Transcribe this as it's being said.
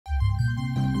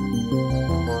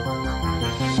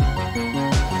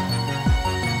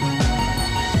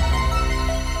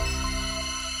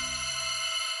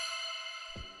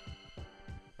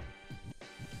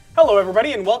Hello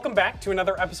everybody and welcome back to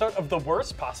another episode of the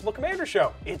Worst Possible Commander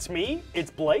Show. It's me,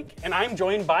 it's Blake, and I'm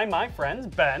joined by my friends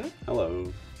Ben.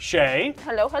 Hello. Shea.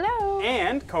 Hello, hello.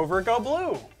 And Covert Go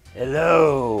Blue.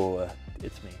 Hello.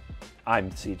 It's me.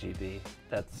 I'm CGB.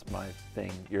 That's my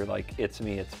thing. You're like, it's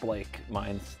me, it's Blake.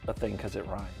 Mine's a thing because it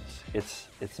rhymes. It's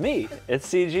me. It's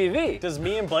CGV. Does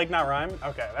me and Blake not rhyme?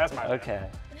 Okay, that's my bad. Okay.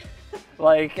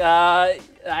 Like, I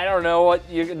don't know what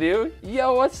you can do.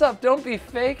 Yo, what's up? Don't be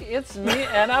fake. It's me,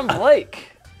 and I'm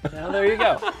Blake. Now, there you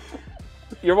go.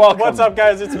 You're welcome. What's up,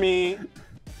 guys? It's me.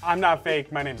 I'm not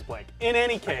fake. My name's Blake. In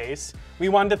any case, we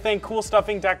wanted to thank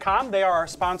CoolStuffing.com. They are our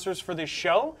sponsors for this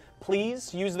show.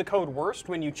 Please use the code WORST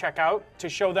when you check out to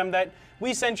show them that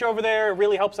we sent you over there. It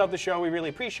really helps out the show. We really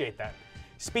appreciate that.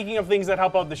 Speaking of things that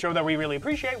help out the show that we really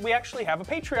appreciate, we actually have a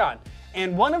Patreon.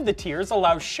 And one of the tiers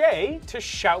allows Shea to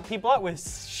shout people out with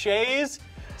Shea's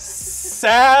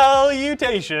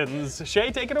salutations.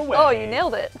 Shea, take it away. Oh, you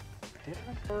nailed it.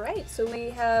 All right, so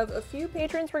we have a few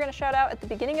patrons we're going to shout out at the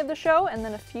beginning of the show and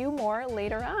then a few more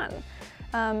later on.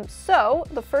 So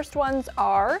the first ones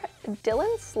are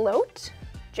Dylan Sloat,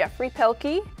 Jeffrey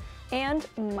Pelkey, and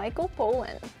Michael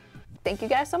Polin. Thank you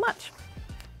guys so much.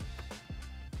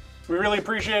 We really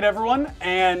appreciate everyone.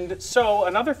 And so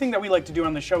another thing that we like to do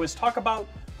on the show is talk about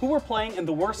who we're playing and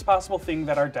the worst possible thing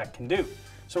that our deck can do.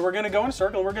 So we're going to go in a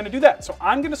circle and we're going to do that. So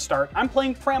I'm going to start. I'm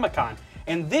playing Pramikon.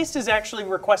 And this is actually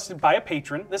requested by a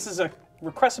patron. This is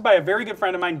requested by a very good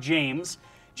friend of mine, James.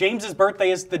 James's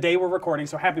birthday is the day we're recording,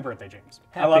 so happy birthday, James.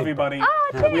 I love you, buddy.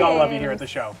 Oh, we all love you here at the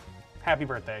show. Happy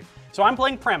birthday. So I'm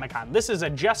playing Pramikon. This is a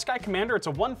Jeskai commander. It's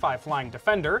a 1/5 flying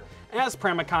defender. As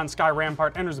Pramikon Sky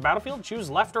Rampart enters the battlefield, choose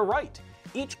left or right.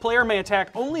 Each player may attack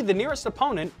only the nearest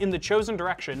opponent in the chosen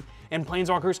direction, and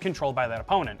Planeswalkers controlled by that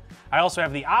opponent. I also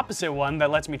have the opposite one that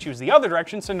lets me choose the other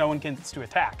direction so no one gets to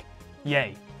attack.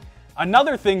 Yay.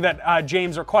 Another thing that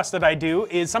James requested I do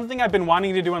is something I've been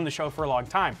wanting to do on the show for a long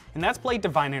time, and that's play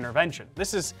Divine Intervention.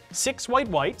 This is 6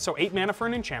 white, so 8 mana for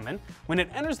an enchantment, when it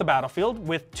enters the battlefield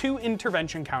with 2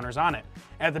 intervention counters on it.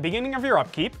 At the beginning of your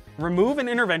upkeep, remove an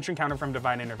intervention counter from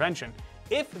Divine Intervention.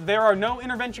 If there are no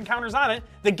intervention counters on it,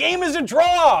 the game is a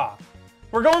draw!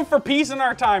 We're going for peace in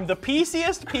our time, the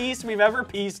peaciest peace we've ever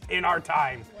peaced in our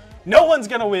time. No one's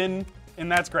gonna win. And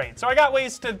that's great. So I got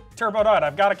ways to turbo it out.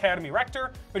 I've got Academy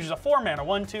Rector, which is a 4 mana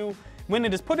 1/2. When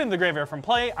it is put into the graveyard from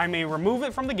play, I may remove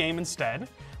it from the game instead,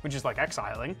 which is like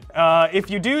exiling. If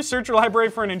you do, search your library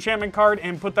for an enchantment card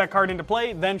and put that card into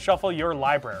play, then shuffle your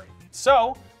library.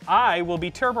 So I will be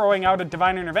turboing out a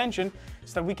Divine Intervention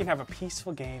so that we can have a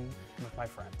peaceful game with my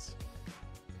friends.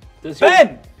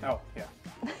 Ben! Oh, yeah.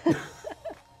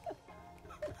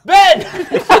 Ben!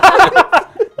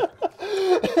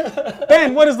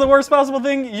 Ben, what is the worst possible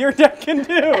thing your deck can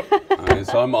do? Alright,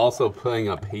 so I'm also playing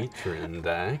a patron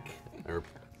deck.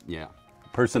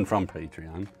 Person from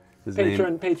Patreon. His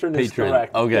Patron is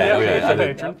correct. Okay,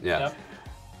 Patron. Yeah.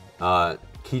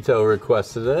 Keto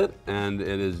requested it, and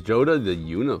it is Jodah the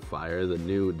Unifier, the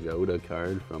new Jodah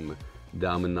card from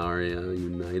Dominaria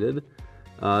United.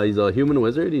 He's a human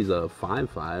wizard. He's a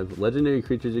 5/5. Legendary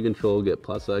creatures you control get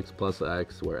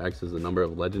 +X/+X, where X is the number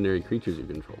of legendary creatures you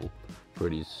control.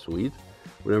 Pretty sweet.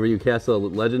 Whenever you cast a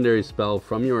legendary spell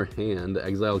from your hand,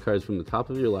 exile cards from the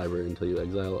top of your library until you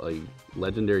exile a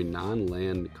legendary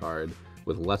non-land card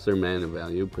with lesser mana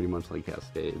value, pretty much like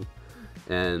Cascade.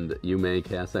 And you may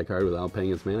cast that card without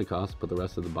paying its mana cost, put the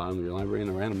rest of the bottom of your library in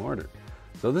a random order.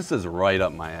 So this is right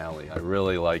up my alley. I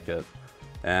really like it.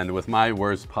 And with my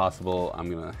worst possible, I'm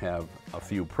gonna have a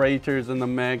few Praetors in the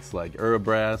mix, like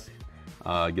Urabrask,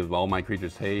 give all my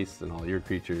creatures haste and all your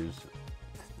creatures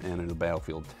enter the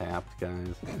battlefield tapped,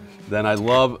 guys. Then I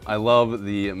love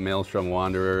the Maelstrom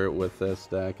Wanderer with this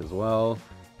deck as well.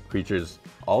 Creatures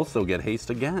also get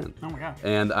haste again. Oh my gosh.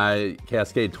 And I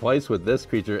cascade twice with this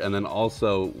creature, and then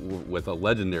also with a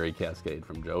legendary cascade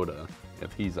from Jodah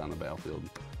if he's on the battlefield.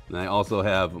 And I also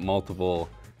have multiple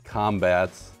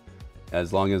combats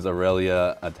as long as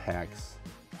Aurelia attacks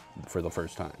for the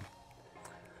first time.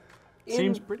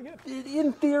 Seems pretty good.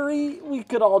 In theory, we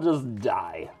could all just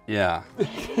die. Yeah.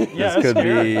 Yeah,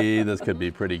 This could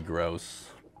be pretty gross.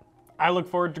 I look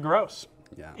forward to gross.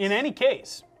 Yeah. In any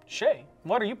case, Shea,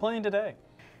 what are you playing today?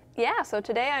 Yeah, so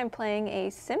today I'm playing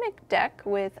a Simic deck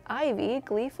with Ivy,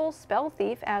 Gleeful Spell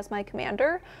Thief as my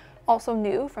commander, also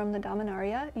new from the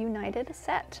Dominaria United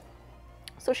set.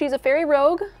 So she's a fairy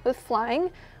rogue with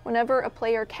flying. Whenever a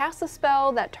player casts a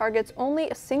spell that targets only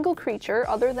a single creature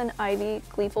other than Ivy,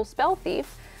 Gleeful Spell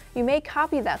Thief, you may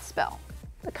copy that spell.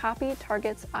 The copy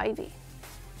targets Ivy.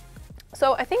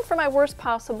 So I think for my worst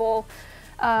possible,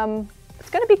 it's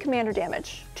going to be commander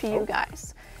damage to you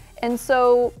guys. And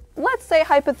so let's say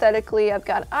hypothetically I've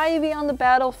got Ivy on the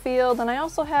battlefield, and I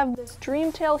also have this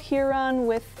Dreamtail Huron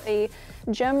with a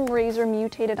Gem Razor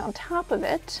mutated on top of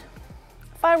it.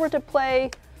 If I were to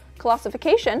play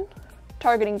Colossification,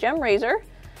 targeting Gem Razor,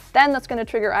 then that's going to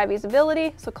trigger Ivy's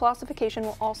ability, so Colossification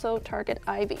will also target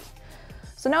Ivy.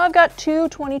 So now I've got two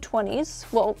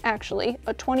 2020s, well actually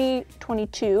a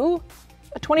 2022,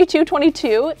 a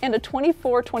 2222, and a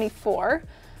 2424.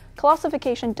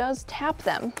 Colossification does tap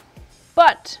them,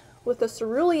 but with the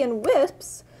Cerulean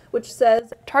Wisps, which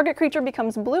says target creature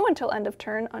becomes blue until end of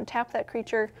turn, untap that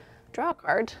creature, draw a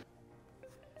card.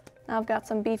 Now I've got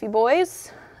some beefy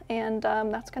boys, and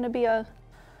that's going to be a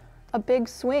big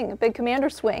swing, a big commander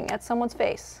swing at someone's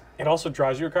face. It also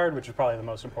draws you a card, which is probably the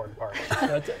most important part.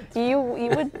 You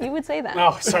would say that.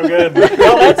 Oh, so good.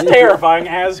 Well, that's terrifying,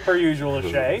 as per usual,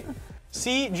 Shea.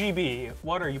 CGB,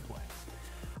 what are you playing?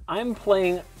 I'm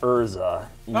playing Urza,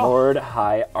 Lord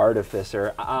High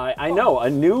Artificer. I know, a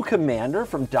new commander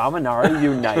from Dominaria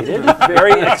United.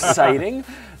 Very exciting.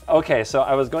 Okay, so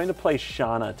I was going to play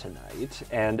Shauna tonight,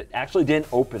 and actually didn't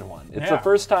open one. It's the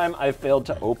first time I've failed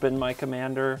to open my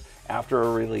commander after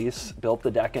a release, built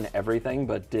the deck and everything,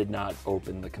 but did not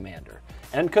open the commander,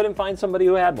 and couldn't find somebody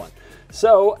who had one.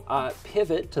 So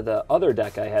pivot to the other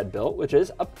deck I had built, which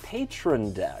is a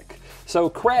patron deck. So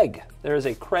Craig, there is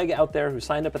a Craig out there who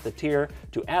signed up at the tier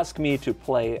to ask me to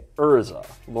play Urza,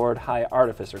 Lord High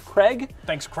Artificer. Craig?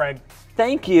 Thanks, Craig.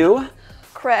 Thank you.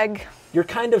 Craig. You're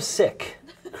kind of sick,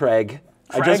 Craig.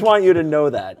 I just want you to know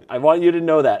that. I want you to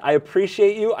know that. I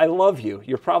appreciate you. I love you.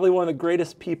 You're probably one of the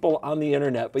greatest people on the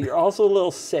internet, but you're also a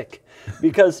little sick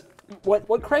because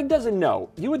what Craig doesn't know,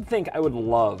 you would think I would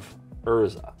love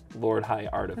Urza, Lord High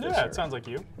Artificer. Yeah, it sounds like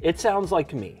you. It sounds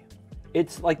like me.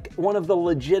 It's like one of the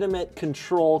legitimate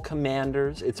control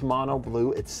commanders. It's mono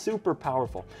blue. It's super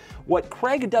powerful. What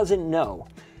Craig doesn't know,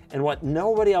 and what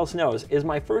nobody else knows, is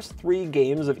my first 3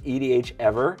 games of EDH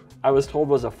ever, I was told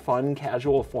was a fun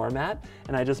casual format,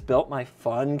 and I just built my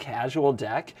fun casual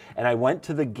deck, and I went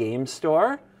to the game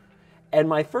store, and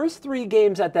my first 3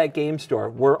 games at that game store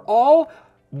were all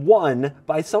won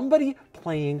by somebody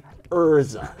playing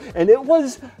Urza. And it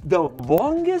was the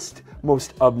longest,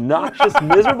 most obnoxious,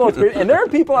 miserable experience. And there are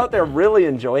people out there really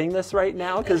enjoying this right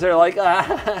now because they're like,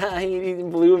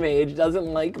 Blue Mage doesn't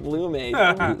like Blue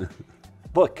Mage.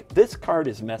 Look, this card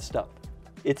is messed up.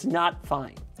 It's not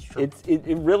fine.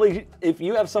 It really, if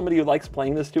you have somebody who likes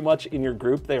playing this too much in your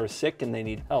group, they are sick and they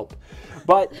need help.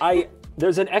 But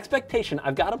there's an expectation.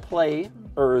 I've got to play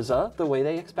Urza the way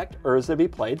they expect Urza to be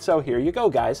played. So here you go,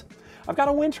 guys. I've got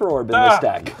a Winter Orb in this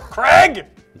deck. Craig!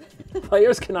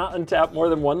 Players cannot untap more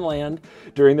than 1 land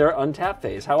during their untap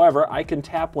phase. However, I can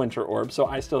tap Winter Orb, so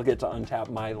I still get to untap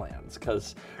my lands,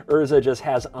 because Urza just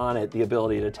has on it the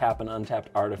ability to tap an untapped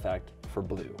artifact for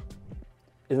blue.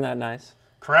 Isn't that nice?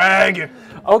 Craig!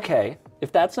 Okay,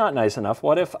 if that's not nice enough,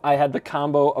 what if I had the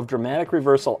combo of Dramatic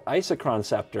Reversal Isochron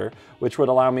Scepter, which would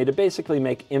allow me to basically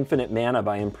make infinite mana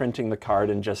by imprinting the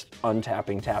card and just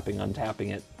untapping, tapping,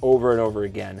 untapping it over and over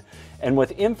again. And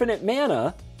with infinite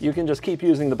mana, you can just keep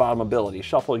using the bottom ability.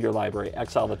 Shuffle your library,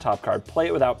 exile the top card, play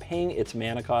it without paying its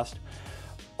mana cost.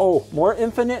 Oh, more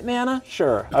infinite mana?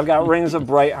 Sure. I've got Rings of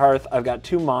Brighthearth. I've got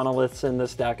 2 monoliths in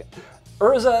this deck.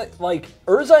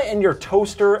 Urza and your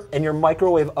toaster and your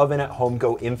microwave oven at home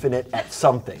go infinite at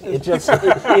something.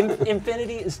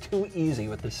 Infinity is too easy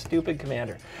with this stupid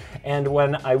commander. And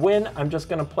when I win, I'm just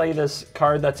gonna play this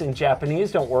card that's in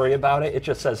Japanese. Don't worry about it. It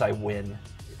just says I win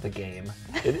the game.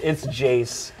 It's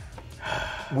Jace,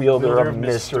 Wielder of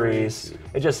Mysteries.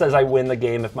 It just says I win the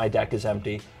game if my deck is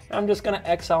empty. I'm just gonna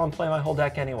exile and play my whole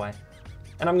deck anyway.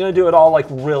 And I'm gonna do it all like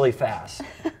really fast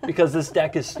because this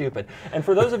deck is stupid. And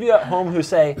for those of you at home who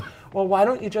say, well, why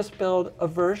don't you just build a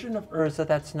version of Urza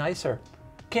that's nicer?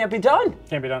 Can't be done.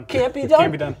 Can't be done. Can't be done.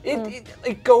 Can't be done.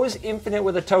 It goes infinite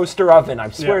with a toaster oven,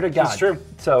 I swear to God. It's true.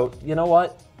 So, you know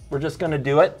what? We're just gonna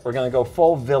do it. We're gonna go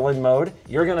full villain mode.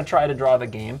 You're gonna try to draw the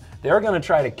game. They're gonna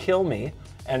try to kill me.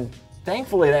 And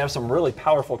thankfully they have some really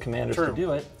powerful commanders to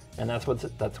do it. And that's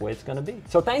the way it's gonna be.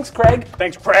 So thanks, Craig.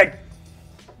 Thanks, Craig.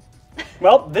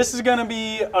 Well, this is going to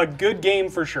be a good game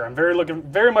for sure. I'm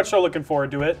very much so looking forward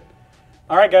to it.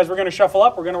 All right, guys, we're going to shuffle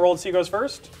up. We're going to roll to see who goes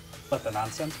first. Let the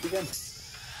nonsense begin.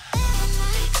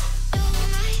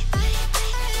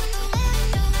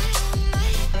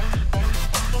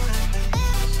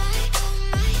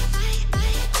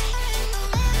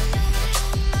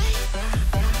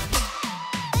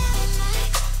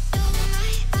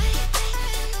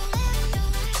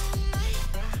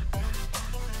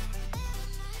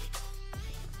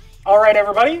 All right,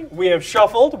 everybody, we have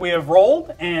shuffled, we have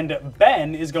rolled, and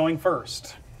Ben is going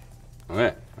first.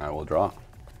 Okay, I will draw.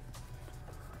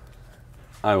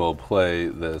 I will play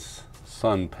this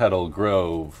Sun Petal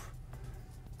Grove,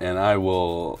 and it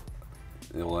will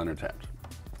enter tapped.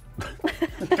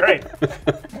 Great.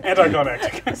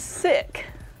 Anticlimactic. Sick.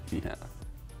 Yeah.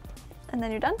 And then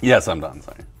you're done? Yes, I'm done,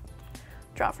 sorry.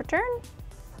 Draw for turn.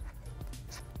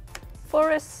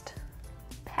 Forest.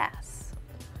 Pass.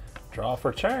 Draw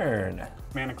for turn.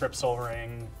 Mana Crypt, Soul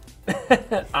Ring.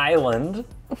 Island.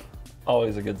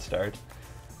 Always a good start.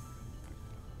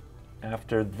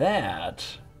 After that,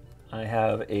 I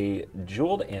have a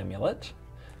Jeweled Amulet,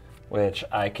 which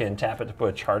I can tap it to put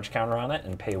a charge counter on it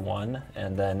and pay 1,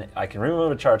 and then I can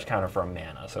remove a charge counter for a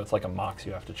mana, so it's like a mox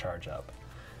you have to charge up.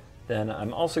 Then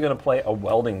I'm also going to play a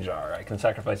Welding Jar. I can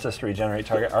sacrifice this to regenerate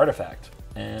target artifact,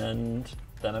 and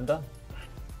then I'm done.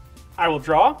 I will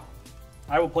draw.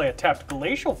 I will play a tapped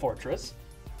Glacial Fortress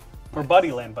for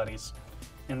Buddy Land Buddies,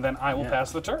 and then I will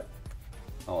pass the turn.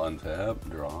 I'll untap,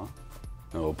 draw.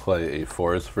 I will play a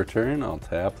forest for turn. I'll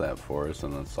tap that forest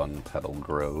and the Sun Petal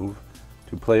Grove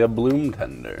to play a Bloom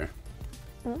Tender.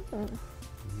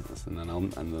 Yes, and then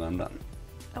I'm done.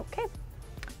 Okay.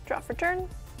 Draw for turn.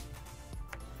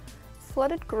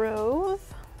 Flooded Grove.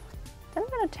 Then I'm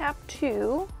going to tap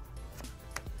 2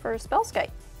 for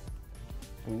Spellskite.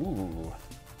 Ooh.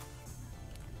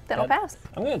 Then I'll pass.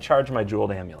 I'm going to charge my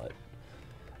Jeweled Amulet.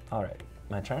 All right,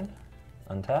 my turn.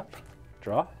 Untap,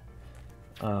 draw.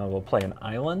 We'll play an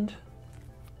island,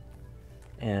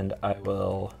 and I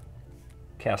will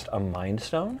cast a Mind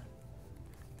Stone,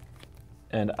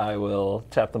 and I will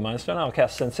tap the Mind Stone. I'll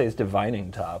cast Sensei's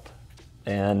Divining Top,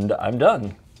 and I'm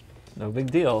done. No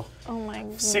big deal. Oh my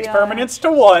god. 6 permanents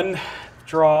to 1.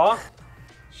 Draw.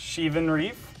 Sheevan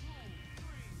Reef.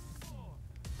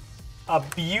 A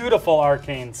beautiful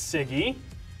Arcane Siggy.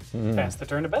 Pass the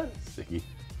turn to bed. Sticky.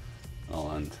 I'll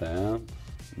untap,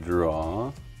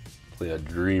 draw, play a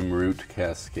Dream Root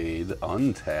Cascade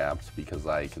untapped because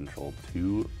I control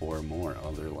 2 or more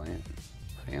other lands.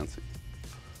 Fancy.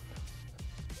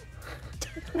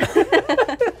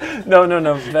 No.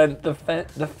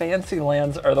 The fancy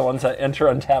lands are the ones that enter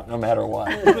untapped no matter what.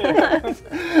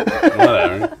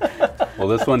 Whatever. Well,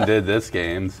 this one did this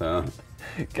game, so.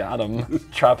 Got him.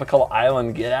 Tropical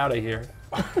Island, get out of here.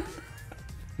 I'm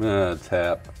gonna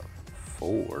tap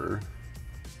 4.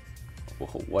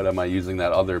 What am I using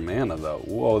that other mana though?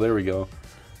 Whoa, there we go.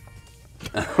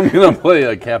 I'm gonna play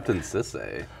a Captain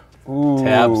Sisay. Ooh.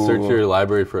 Tap, search your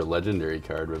library for a legendary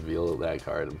card, reveal that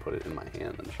card, and put it in my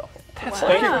hand and shuffle.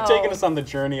 Thank you for taking us on the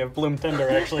journey of Bloom Tender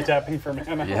actually tapping for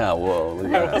mana. Yeah, whoa, look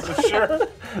I at that. wasn't sure.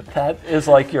 That is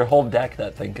like your whole deck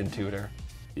that thing can tutor.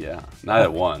 Yeah, not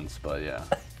at once, but yeah.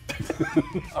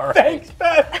 All right. Thanks,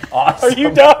 Ben. Awesome. Are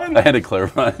you done? I had to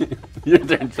clarify. Your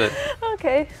turn, Shea.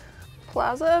 Okay.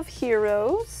 Plaza of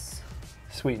Heroes.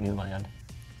 Sweet new land.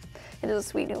 It is a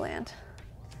sweet new land.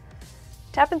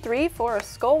 Tap in 3 for a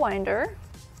Skullwinder.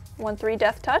 1/3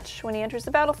 Death Touch. When he enters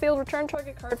the battlefield, return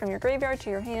target card from your graveyard to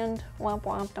your hand. Womp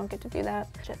womp, don't get to do that.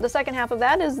 The second half of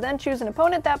that is then choose an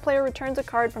opponent. That player returns a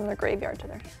card from their graveyard to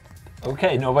their hand.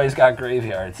 Okay, nobody's got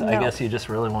graveyards. No. I guess you just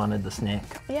really wanted the snake.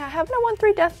 Yeah, having a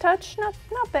 1/3 Death Touch, not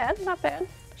bad, not bad.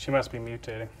 She must be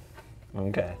mutating.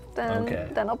 Okay.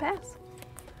 Then I'll pass.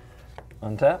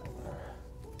 Untap.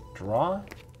 Draw.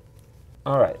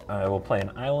 All right, I will play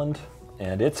an island,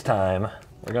 and it's time.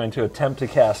 We're going to attempt to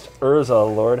cast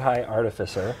Urza, Lord High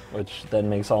Artificer, which then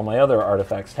makes all my other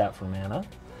artifacts tap for mana.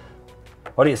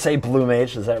 What do you say, Blue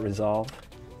Mage? Does that resolve?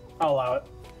 I'll allow it.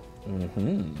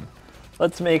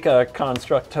 Let's make a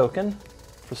construct token.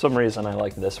 For some reason, I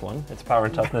like this one. Its power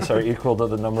and toughness are equal to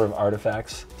the number of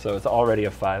artifacts, so it's already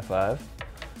a 5/5.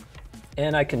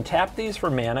 And I can tap these for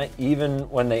mana even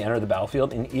when they enter the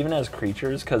battlefield, and even as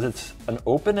creatures, because it's an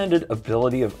open-ended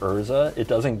ability of Urza. It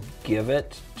doesn't give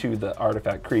it to the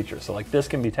artifact creature. So like this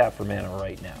can be tapped for mana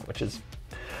right now, which is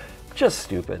just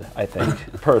stupid, I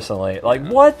think, personally. Like,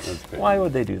 what? Why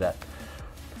would they do that?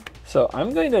 So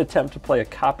I'm going to attempt to play a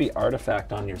copy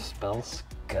artifact on your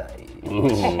Spellskite.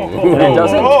 And it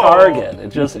doesn't target, it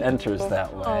just enters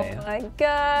that way. Oh my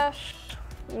gosh.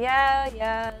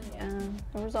 Yeah.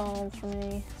 Resolves for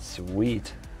me.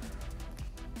 Sweet.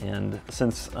 And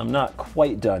since I'm not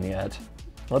quite done yet,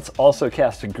 let's also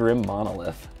cast a Grim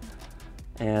Monolith.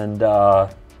 And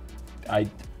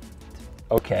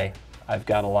okay, I've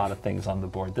got a lot of things on the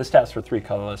board. This taps for 3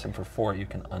 colorless, and for 4 you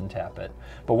can untap it.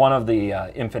 But one of the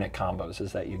infinite combos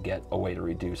is that you get a way to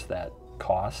reduce that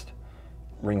cost.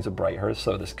 Rings of Brighthurst,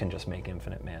 so this can just make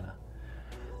infinite mana.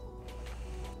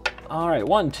 All right,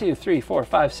 1, 2, 3, 4,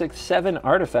 5, 6, 7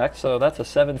 artifacts. So that's a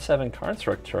 7/7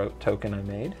 construct token I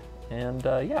made. And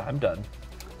yeah, I'm done.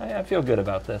 I feel good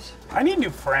about this. I need new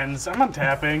friends. I'm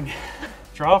untapping.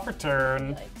 Draw for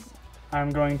turn. I'm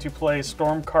going to play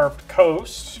Storm-Carved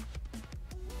Coast.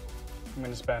 I'm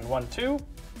going to spend 1, 2.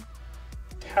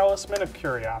 Talisman of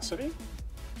Curiosity.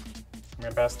 I'm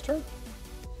going to pass the turn.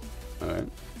 All right.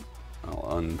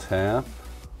 I'll untap.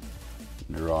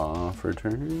 Draw for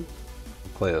turn.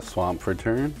 Play a swamp for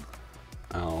turn.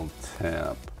 I'll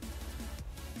tap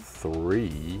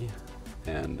 3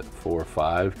 and 4,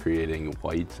 5, creating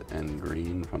white and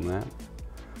green from that.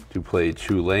 To play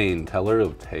Chulane, Teller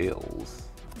of Tales.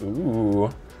 Ooh,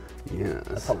 Yes.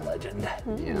 that's a legend.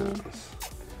 Yes.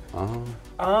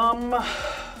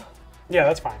 Yeah,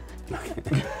 that's fine.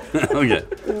 Okay.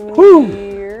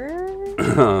 Weird.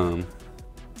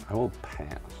 I will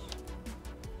pass.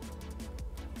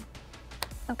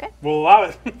 Okay. We'll allow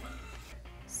it.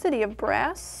 City of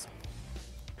Brass.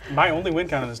 My only win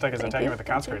count in this deck is Thank attacking you, with the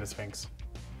thank Consecrated Sphinx.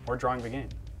 Or drawing the game.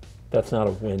 That's not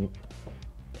a win.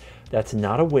 That's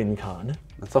not a win con.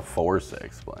 That's a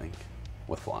 4/6 blank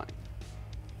with flying.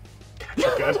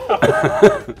 Good.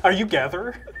 Are you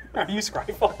Gatherer? Are you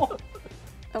Scryfall?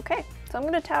 Okay, so I'm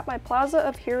going to tap my Plaza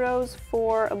of Heroes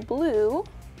for a blue,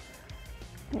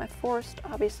 and my Forest,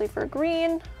 obviously, for a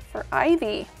green, for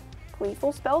Ivy,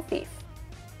 Gleeful Spell Thief.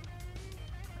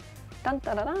 Dun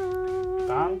da da da.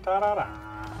 Dun, da, da, da.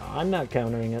 I'm not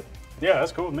countering it. Yeah,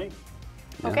 that's cool with me.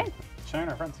 Okay, Sharing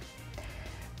our friends.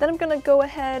 then I'm going to go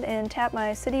ahead and tap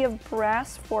my City of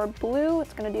Brass for blue.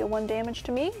 It's going to deal 1 damage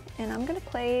to me, and I'm going to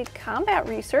play Combat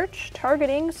Research,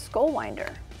 targeting Skullwinder.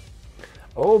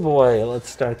 Oh boy, let's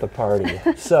start the party.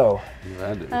 So,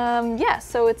 Yeah,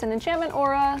 so it's an enchantment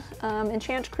aura,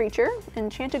 enchant creature.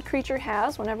 Enchanted creature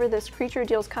has, whenever this creature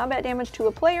deals combat damage to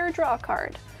a player, draw a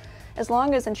card. As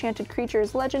long as enchanted creature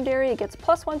is legendary, it gets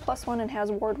 +1/+1 and has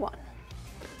ward 1.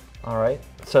 all right,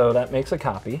 so that makes a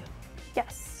copy.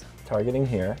 Yes. Targeting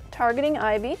here. Targeting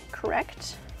Ivy,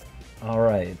 correct. All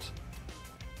right.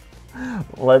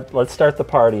 Let's start the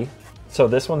party. So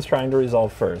this one's trying to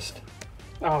resolve first.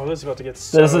 Oh, this is about to get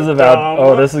so This is about, dumb.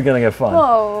 oh, this is gonna get fun.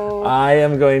 Whoa. I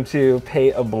am going to pay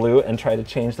a blue and try to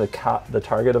change the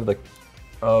target of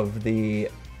the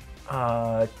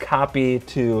copy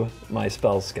to my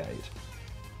Spellskite.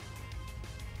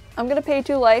 I'm going to pay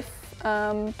 2 life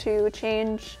to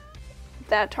change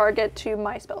that target to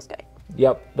my Spellskite.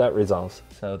 Yep, that resolves.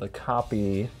 So the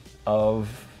copy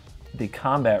of the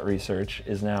combat research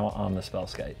is now on the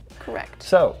Spellskite. Correct.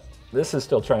 So this is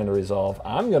still trying to resolve.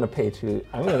 I'm gonna pay 2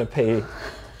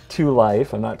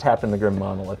 life. I'm not tapping the Grim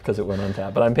Monolith because it went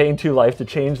untapped, but I'm paying 2 life to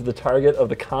change the target of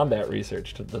the combat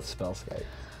research to the Spellskite.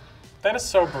 That is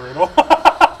so brutal.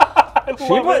 I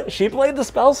love it. She played the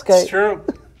Spellskite. It's true.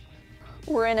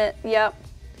 We're in it, yep.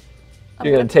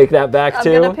 You're gonna take that back I'm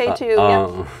too? going to pay 2,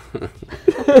 yep.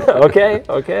 Okay,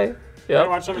 okay. I Yep.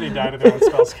 watched somebody die to their own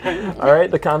Spellskite. All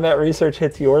right, the combat research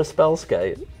hits your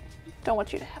Spellskite. Don't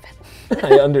want you to have it.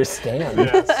 I understand.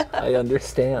 Yes, I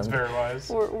understand. very wise.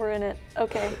 We're in it.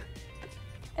 Okay.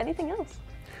 Anything else?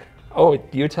 Oh,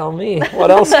 you tell me.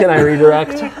 What else can I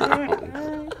redirect?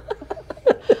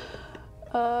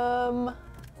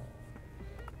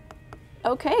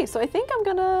 Okay, so I think I'm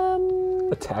gonna.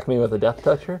 Attack me with a Death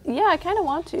Toucher? Yeah, I kind of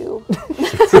want to.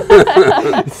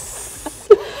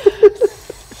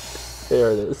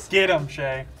 There it is. Get him,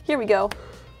 Shea. Here we go.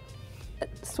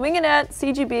 Swinging at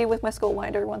CGB with my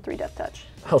Skullwinder, 1/3 Death Touch.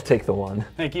 I'll take the 1.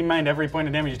 Hey, keep in mind every point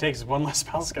of damage he takes is 1 less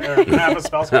Spellskite, or half a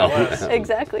Spellskite less.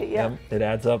 Exactly, yeah. It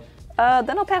adds up.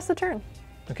 Then I'll pass the turn.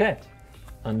 Okay.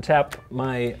 Untap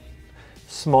my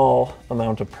small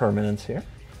amount of permanence here.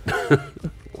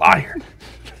 Liar.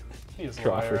 He is a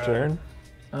Draw liar. for turn.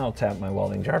 I'll tap my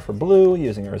Welding Jar for blue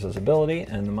using Urza's ability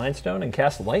and the Mind Stone and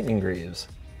cast Lightning Greaves.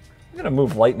 I'm going to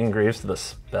move Lightning Greaves to the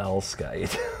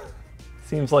Spellskite.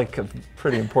 Seems like a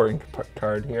pretty important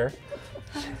card here.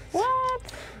 What?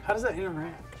 How does that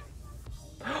interact?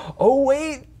 Oh,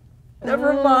 wait.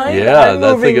 Never mind. Yeah, I'm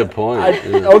that's moving- a good point.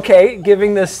 Yeah. Okay,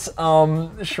 giving this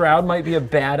Shroud might be a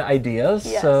bad idea,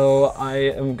 Yes. so I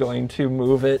am going to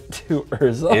move it to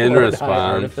Urza. In Lord High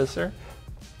response. Artificer.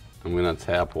 I'm gonna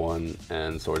tap 1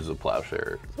 and Swords of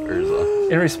Plowshare.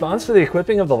 Urza. In response to the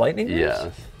equipping of the Lightning Greaves?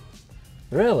 Yes.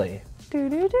 Really?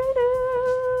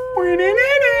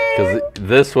 Because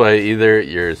this way, either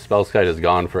your Spellskite is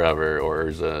gone forever, or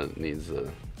Urza needs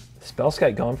a...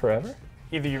 Spellskite gone forever?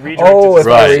 Either you redirect Oh, it if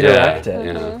to I Right, redirect yeah,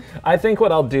 it. yeah. I think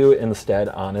what I'll do instead,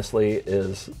 honestly,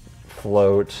 is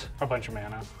float a bunch of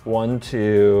mana. 1,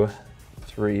 2,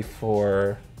 3,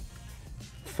 4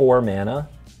 mana,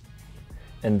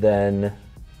 and then,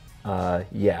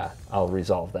 yeah, I'll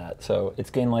resolve that. So it's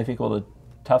gain life equal to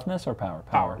Toughness or power?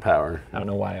 Power. I don't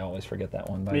know why I always forget that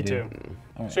one. But Me I do. too.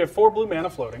 So you have 4 blue mana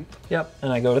floating. Yep,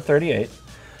 and I go to 38.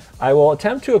 I will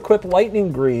attempt to equip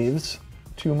Lightning Greaves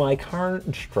to my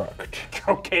construct.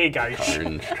 Okay, guys.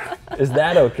 Orange. Is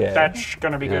that okay? That's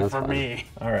gonna be good that's for fine. me.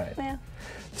 All right. Yeah.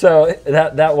 So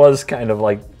that was kind of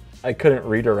like, I couldn't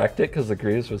redirect it because the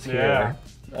Greaves was here. Yeah.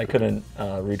 I couldn't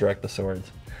redirect the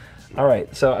swords. All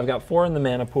right, so I've got 4 in the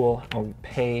mana pool. I'll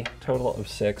pay total of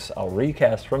 6. I'll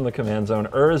recast from the command zone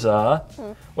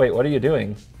Urza. Wait, what are you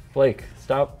doing? Blake,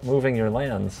 stop moving your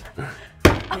lands.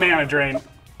 Mana drain.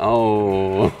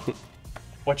 Oh.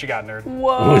 What you got, nerd?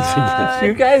 What?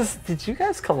 Did you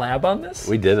guys collab on this?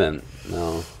 We didn't.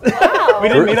 No. We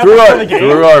didn't meet up Through before our, the game.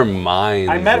 through our minds.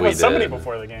 I met we with somebody did.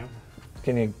 before the game.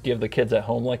 Can you give the kids at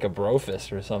home like a bro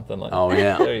fist or something like that? Oh,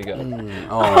 yeah. There you go.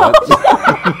 Oh, that's,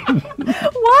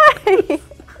 Why?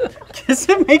 Does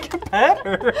it make it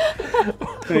better?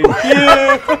 Thank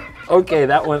you. Okay,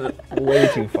 that went way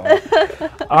too far.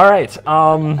 All right,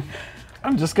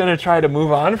 I'm just gonna try to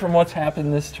move on from what's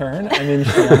happened this turn. I'm in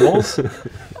shambles,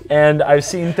 and I've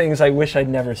seen things I wish I'd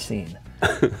never seen.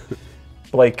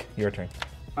 Blake, your turn.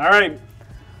 All right.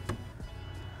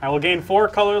 I will gain 4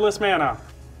 colorless mana.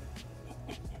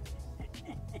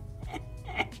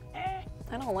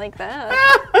 I don't like that.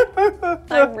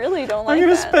 I really don't like I'm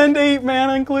gonna that. spend 8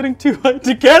 mana, including 2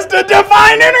 to cast a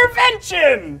Divine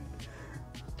Intervention!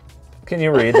 Can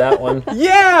you read that one?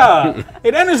 Yeah!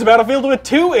 It enters the battlefield with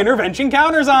 2 intervention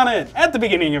counters on it. At the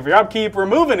beginning of your upkeep,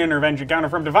 remove an intervention counter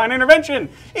from Divine Intervention.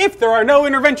 If there are no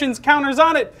interventions counters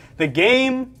on it, the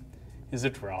game is a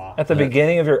draw. At the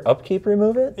beginning of your upkeep,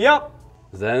 remove it? Yep,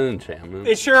 is that an enchantment?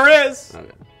 it sure is.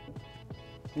 Okay.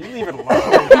 You leave it alone.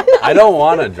 I don't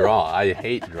want to draw. I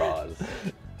hate draws.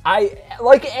 I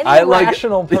like any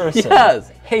rational person.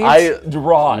 Yes. Hates I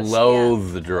draws.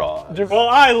 loathe draws. Well,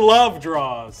 I love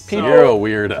draws. So. You're a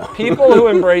weirdo. People who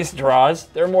embrace draws,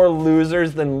 they're more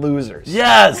losers than losers.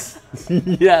 Yes.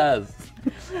 Yes.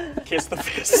 Kiss the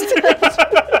fist.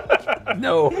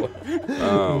 No.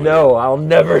 No, I'll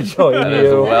never join That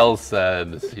is you. well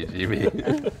said,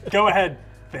 CGB. Go ahead,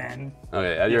 Ben.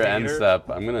 Okay, at your end hater. step,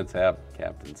 I'm gonna tap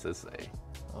Captain Sisse and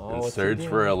what's he search doing?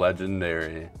 for a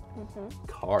legendary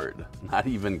card. Not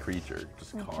even creature,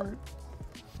 just card.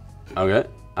 Okay,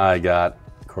 I got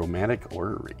Chromatic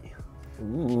Orrery.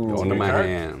 Going to my card.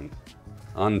 hand.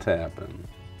 Untapping.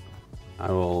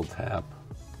 I will tap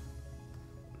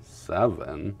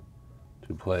 7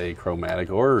 to play Chromatic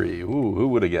Orrery. Ooh, who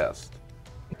would have guessed?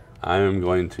 I am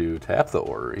going to tap the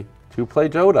Orrery to play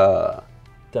Jodah,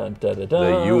 Dun, dun, dun, the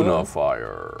dun.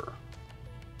 Unifier.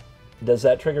 Does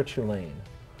that trigger Tulane?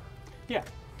 Yeah.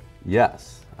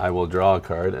 Yes, I will draw a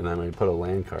card and I may put a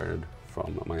land card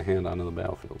from my hand onto the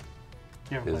battlefield.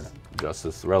 You haven't played Is that.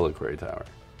 Justice Reliquary Tower.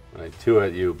 All right, 2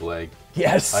 at you, Blake.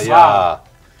 Yes. Yeah.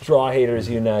 Draw haters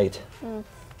unite.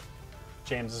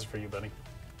 James, this is for you, buddy.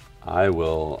 I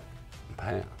will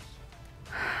pass.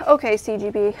 Okay,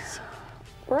 CGB.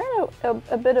 We're in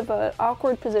a bit of an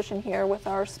awkward position here with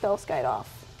our spell skite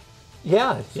off.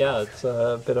 Yeah, it's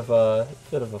a bit of a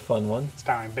fun one. It's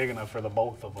time big enough for the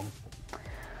both of them.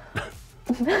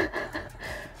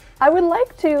 I would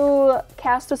like to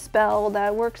cast a spell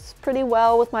that works pretty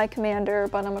well with my commander,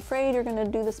 but I'm afraid you're going to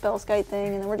do the spell skite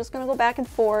thing, and then we're just going to go back and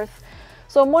forth.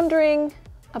 So I'm wondering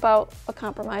about a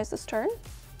compromise this turn.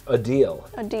 A deal.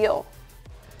 A deal.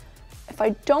 If I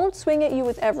don't swing at you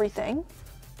with everything,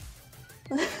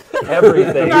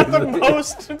 Everything. Not the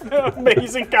most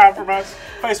amazing compromise.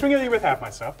 If I swing at you with half my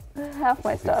stuff. half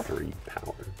my stuff. 3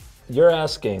 power. You're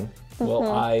asking, will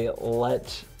I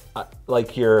let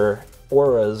like your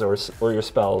auras or your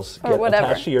spells Or get whatever.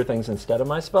 attached to your things instead of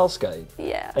my spell skite?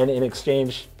 Yeah. And in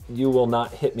exchange, you will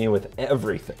not hit me with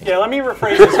everything. Yeah, let me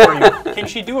rephrase this for you. Can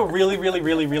she do a really, really,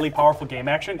 really, really powerful game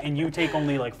action and you take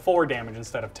only like 4 damage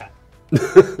instead of 10? When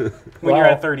you're Well,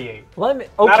 at 38. Let me.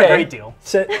 Okay. Not a great deal.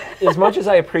 So, as much as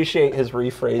I appreciate his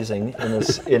rephrasing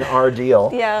in our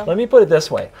deal, Yeah. let me put it this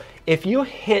way: if you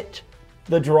hit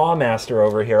the Draw Master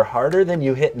over here harder than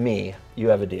you hit me, you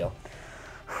have a deal.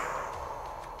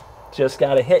 Just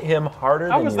got to hit him harder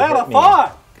How than was you that hit a me.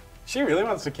 thought? She really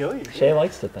wants to kill you. Shea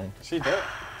likes to think. She did.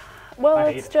 Well,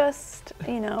 I hate it's it. just,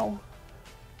 you know.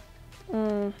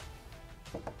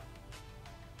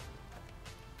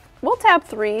 We'll tap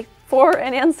 3 for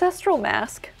an Ancestral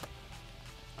Mask.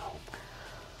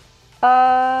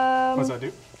 What does that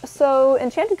do? So,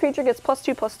 enchanted creature gets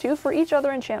 +2/+2 for each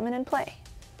other enchantment in play.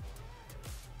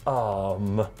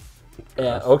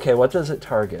 Yeah, okay, what does it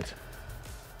target?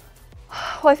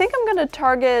 Well, I think I'm going to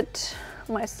target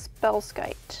my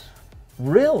Spellskite.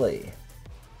 Really?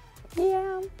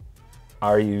 Yeah.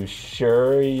 Are you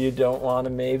sure you don't want to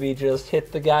maybe just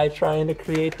hit the guy trying to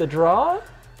create the draw?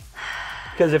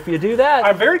 Because if you do that...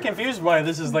 I'm very confused why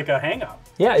this is like a hang-up.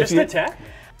 Yeah, just attack me.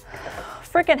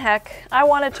 Frickin' heck. I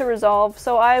want it to resolve,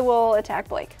 so I will attack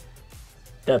Blake.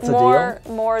 That's a deal?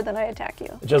 More than I attack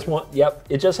you. Just one, yep.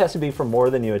 It just has to be for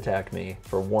more than you attack me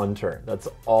for one turn. That's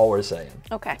all we're saying.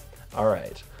 Okay. All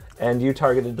right. And you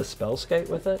targeted the spell skate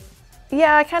with it?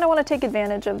 Yeah, I kind of want to take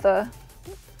advantage of the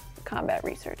combat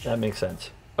research. That makes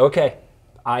sense. Okay.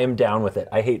 I am down with it.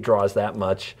 I hate draws that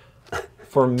much.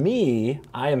 For me,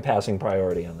 I am passing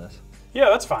priority on this. Yeah,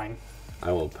 that's fine.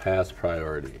 I will pass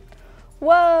priority.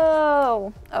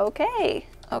 Whoa! Okay.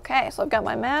 Okay, so I've got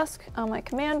my mask on my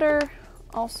commander,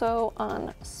 also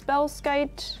on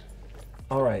Spellskite.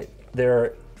 All right.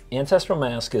 Their Ancestral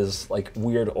Mask is like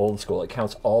weird old school. It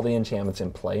counts all the enchantments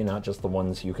in play, not just the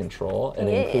ones you control, and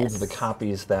it includes the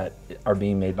copies that are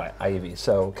being made by Ivy.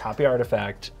 So copy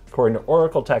artifact, according to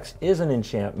Oracle text, is an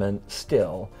enchantment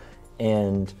still,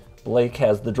 and Blake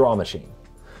has the draw machine.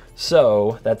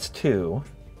 So that's 2.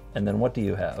 And then what do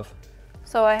you have?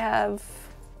 So I have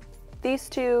these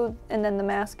 2, and then the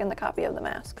mask and the copy of the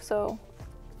mask. So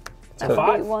that would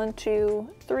 5. be 1, 2,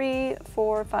 3,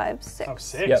 4, 5, 6. Oh,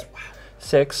 6. Yep.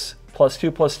 6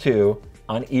 + 2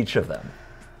 on each of them.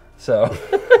 So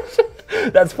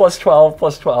that's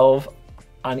 +12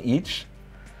 on each.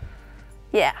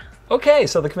 Yeah. Okay,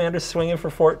 so the commander's swinging for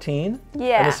 14.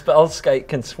 Yeah. And the Spellskite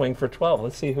can swing for 12.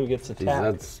 Let's see who gets Jeez, attacked.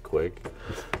 that's quick.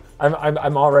 I'm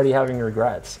already having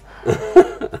regrets.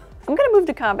 I'm gonna move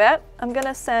to combat. I'm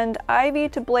gonna send Ivy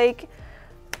to Blake,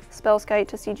 Spellskite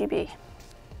to CGB.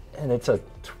 And it's a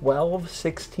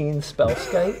 12-16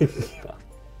 Spellskite.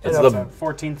 That's That's the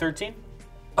 14, 13.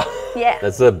 Yeah.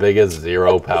 That's the biggest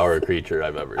 0 power creature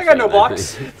I've ever seen. I got no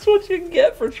blocks. That's what you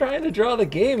get for trying to draw the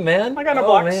game, man. I got no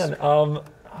blocks.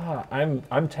 Man,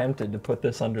 I'm tempted to put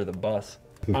this under the bus.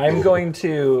 I'm going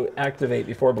to activate,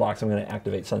 before blocks, I'm going to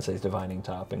activate Sensei's Divining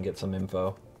Top and get some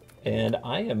info. And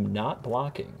I am not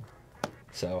blocking,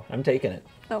 so I'm taking it.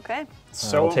 Okay.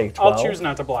 So I'll take 12. I'll choose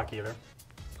not to block either.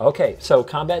 Okay, so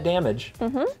combat damage,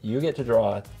 you get to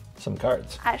draw some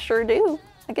cards. I sure do.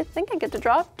 I think I get to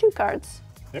draw 2 cards.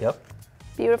 Yep.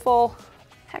 Beautiful.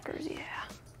 Hackers, yeah.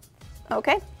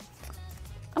 Okay.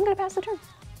 I'm gonna pass the turn.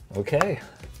 Okay,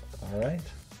 all right.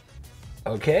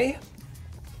 Okay,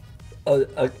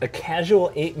 a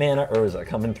casual 8-mana Urza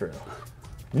coming through.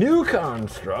 New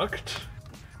construct.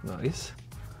 Nice.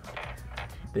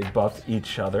 They buff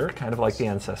each other, kind of like the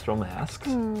Ancestral Masks.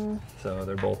 So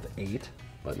they're both 8.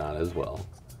 But not as well.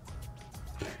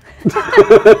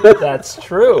 That's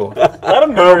true. Let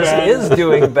him know, Hers Ben. is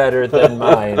doing better than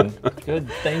mine. Good,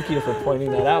 thank you for pointing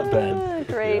that out, Ben.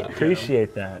 Great.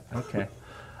 Appreciate that. Okay.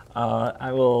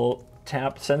 I will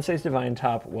tap Sensei's Divine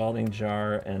Top, Welding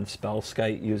Jar, and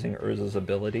Spellskite using Urza's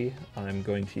ability. I'm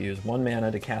going to use 1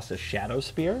 mana to cast a Shadow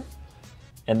Spear,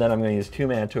 and then I'm going to use 2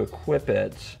 mana to equip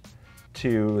it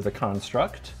to the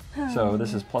construct. So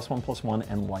this is +1/+1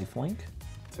 and lifelink.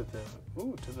 To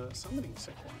the summoning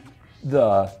sick one.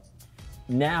 The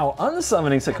now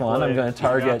unsummoning Siklon, I'm going to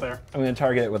target. there. I'm going to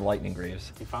target it with Lightning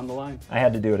Greaves. You found the line. I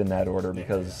had to do it in that order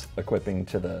because equipping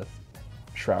to the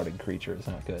shrouded creature is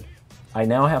not good. I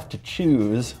now have to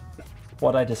choose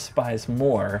what I despise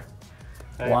more.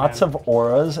 Hey, Lots man. of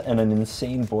auras and an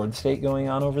insane board state going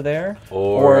on over there.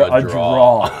 Or a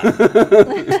draw.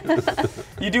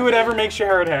 You do whatever makes your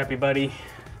heart happy, buddy.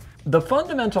 The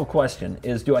fundamental question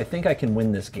is, do I think I can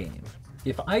win this game?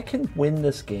 If I can win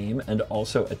this game and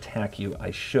also attack you,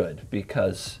 I should,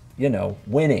 because, you know,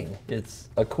 winning, it's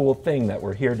a cool thing that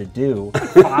we're here to do.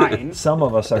 Fine. Some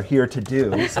of us are here to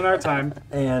do. It's in our time.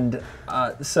 And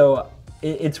so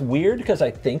it's weird because I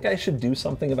think I should do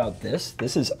something about this.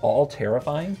 This is all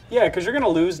terrifying. Yeah, because you're going to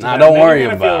lose to Nah, them. don't Then worry you're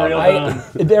gonna feel about real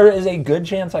it. dumb. There is a good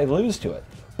chance I lose to it.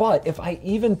 But if I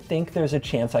even think there's a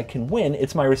chance I can win,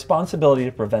 it's my responsibility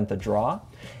to prevent the draw.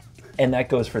 And that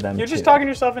goes for them You're too. just talking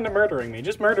yourself into murdering me.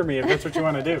 Just murder me if that's what you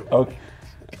want to do. Okay.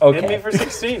 Hit me for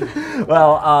 16.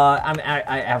 Well,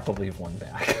 I have to leave 1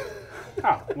 back.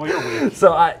 Oh, well, you're weird.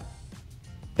 So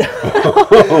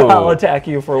I'll attack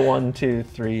you for 1, 2,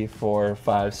 3, 4,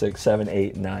 5, 6, 7,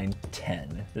 8, 9,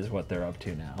 10 is what they're up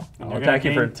to now. I'll You're attack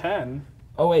you for 10.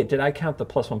 Oh wait, did I count the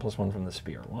 +1/+1 from the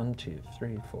spear? 1, 2,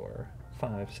 3, 4,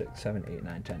 5, 6, 7, 8,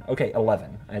 9, 10. Okay,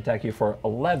 11. I attack you for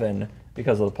 11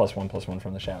 because of the +1/+1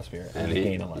 from the shadow spear, and I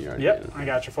gain 11. Yep, I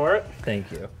got you for it. Thank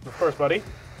you. Of course, buddy.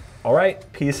 All right,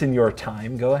 peace in your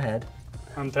time. Go ahead.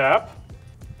 Untap.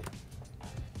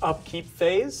 Upkeep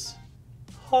phase.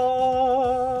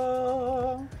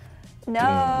 Oh. No.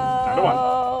 Another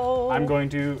one. I'm going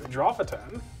to draw for 10.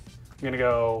 I'm going to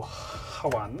go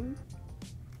 1,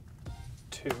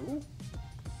 2,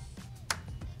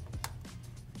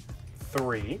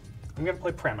 3. I'm going to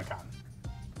play Pramikon.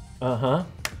 Uh-huh.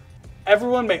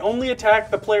 Everyone may only attack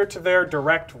the player to their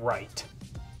direct right.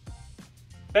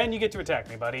 Ben, you get to attack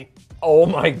me, buddy. Oh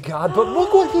my god, but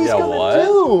look what he's gonna what?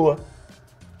 do!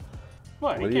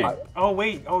 What? What You do you- can't. Oh,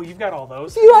 wait. Oh, you've got all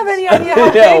those? Do you have any idea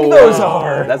how Yeah, big those wow.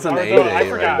 are? That's an Oh, 8-8 I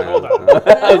forgot. right Hold now.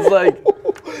 on. I was like,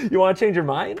 You want to change your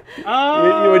mind?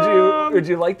 Would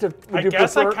you like to? Would I you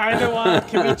guess prefer? I kind of want.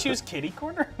 Can we choose Kitty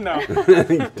Corner? No. Do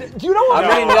you know what?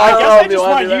 I mean, I I guess I just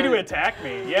want do you that. to attack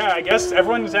me. Yeah, I guess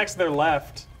everyone attacks their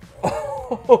left.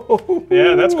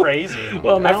 Yeah, that's crazy.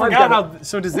 Well, I now I've forgot got how.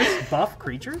 So does this buff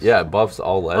creatures? Yeah, it buffs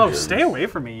all Oh, legends. stay away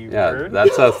from me, you Yeah, bird.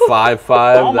 that's a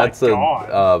 5/5. Oh my that's God.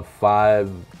 a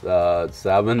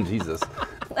 5/7. Jesus,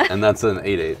 and that's an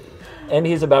 8/8. and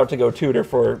he's about to go tutor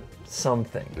for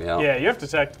something. Yeah. Yeah, you have to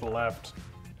attack to the left.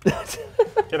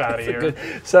 Get out of here. Good.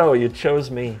 So you chose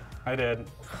me. I did,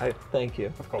 Thank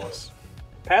you. of course.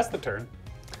 Pass the turn.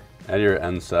 At your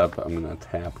end step, I'm gonna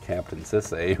tap Captain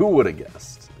Sisay. Who would have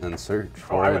guessed? And search I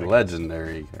for a would've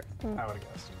legendary card. I would have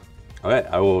guessed. Okay,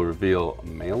 I will reveal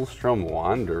Maelstrom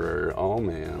Wanderer. Oh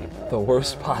man. The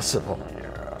worst possible.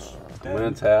 I'm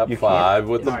gonna tap You can't- 5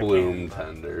 with No, the I Bloom can't.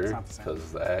 Tender, It's not the same.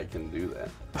 because that can do that.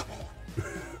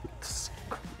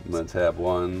 I'm gonna tap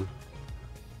 1,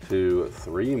 2,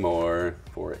 3 more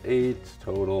for 8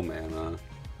 total mana.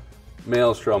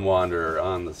 Maelstrom Wanderer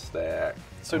on the stack.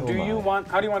 So do you want?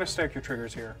 How do you want to stack your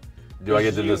triggers here? Do I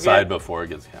get to You decide get- before it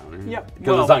gets countered? Yep. Because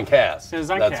Well, it's on cast. it's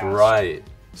on That's cast. right.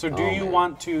 So do Oh, you man.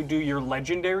 want to do your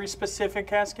legendary specific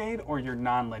cascade or your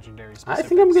non-legendary I specific?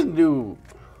 think I'm gonna do.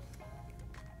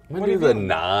 I'm What gonna do do you the do?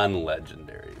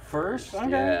 non-legendary First? Okay,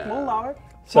 Yeah. we'll allow it.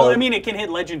 So- Well, I mean, it can hit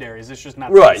legendaries. It's just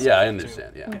not. Right. specific Yeah, I to-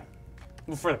 understand. Yeah.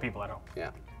 Well, for the people at home. Yeah.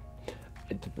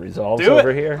 It resolves Do it.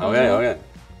 over here. Okay. Okay.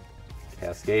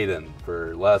 Cascading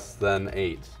for less than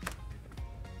 8.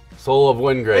 Soul of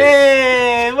Windgrave.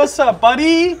 Hey, what's up,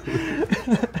 buddy?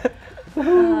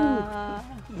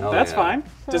 Hell That's yeah. fine.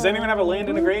 Does anyone have a land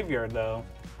in a graveyard though?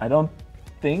 I don't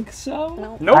think so.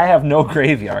 No. Nope. I have no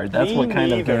graveyard. That's Me what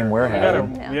kind of neither. game we're I gotta-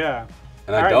 having. Yeah. Yeah.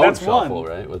 And All I right, don't that's shuffle, one.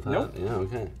 right? With that. Nope. Yeah.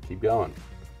 Okay. Keep going.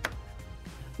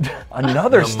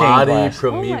 Another stained Namadi glass.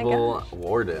 Primeval gosh.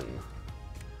 Warden.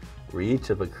 Reach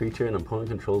if a creature an opponent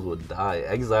controls would die.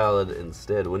 Exile it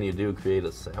instead. When you do, create a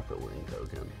Saproling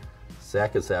token.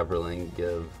 Sack a Saproling,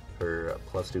 give her a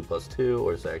 +2/+2,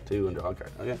 or sack 2 and draw a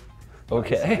card. Okay.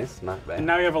 Okay. Nice, nice, not bad. And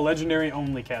now you have a legendary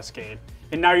only cascade.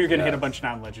 And now you're gonna hit a Yes. bunch of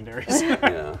non-legendaries.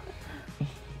 Yeah.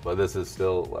 But this is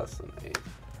still less than 8.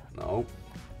 No.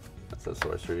 That's a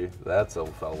sorcery. That's a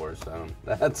Fellwar Stone.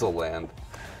 That's a land.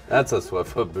 That's a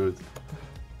Swiftfoot Boots.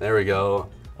 There we go.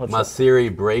 What's that?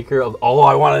 Masiri Breaker of. Oh,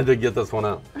 I wanted to get this one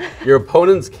out. Your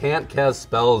opponents can't cast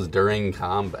spells during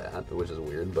combat, which is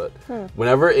weird, but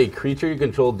whenever a creature you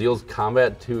control deals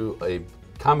combat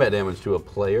damage to a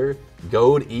player,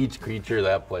 goad each creature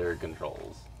that player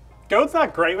controls. Goat's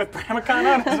not great with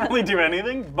Pramikon on. It doesn't really do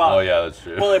anything. But Oh yeah, that's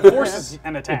true. well, it forces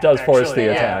an attack. It does force actually.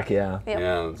 the Yeah. attack, yeah. Yep.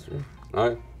 yeah, that's true. All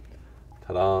right.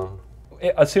 Ta-da.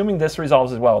 Assuming this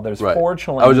resolves as well, there's Right. 4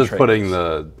 Chilean I was just triggers. putting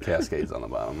the cascades on the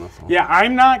bottom. That's all. Yeah,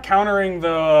 I'm not countering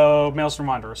the Maelstrom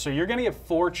Wanderer, so you're gonna get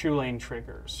 4 Tulane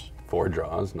triggers. 4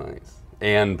 draws, nice.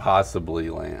 And possibly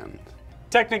land.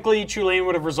 Technically, Tulane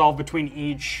would have resolved between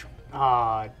each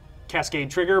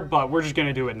cascade trigger, but we're just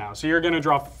gonna do it now. So you're gonna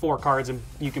draw 4 cards, and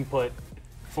you can put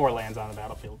 4 lands on the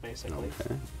battlefield, basically.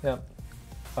 Okay. Yep.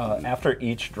 After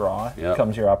each draw Yep.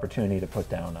 comes your opportunity to put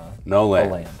down No a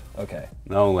land. land. Okay.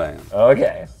 No land.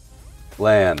 Okay.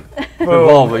 Land.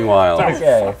 Revolving Wilds.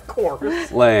 Okay. Of course.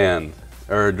 Land.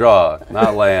 Or draw,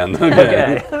 not land.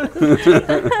 Okay.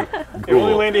 The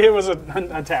only land he hit was a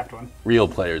tapped one. Real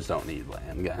players don't need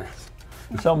land, guys.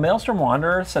 So Maelstrom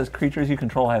Wanderer says creatures you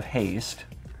control have haste.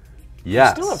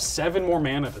 Yes. Still have 7 more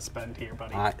mana to spend here,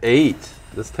 buddy. 8.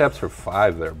 This taps for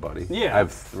 5 there, buddy. Yeah. I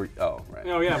have 3. Oh, right.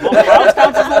 Oh yeah, well, the Wilds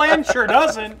counts as a land? Sure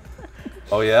doesn't.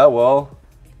 Oh, yeah, well.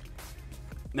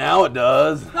 Now it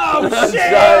does. Oh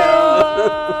shit!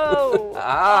 Oh,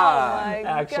 Ah. my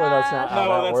Actually, that's not how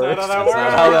No, that that's works. not how that That's works.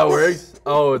 not how that works.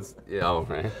 Oh, it's. Yeah, oh,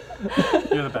 right.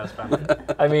 You're the best,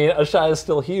 Ben. I mean, Ashai is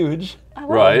still huge.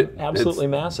 Right. Absolutely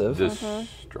It's massive.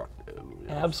 destructive.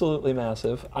 Absolutely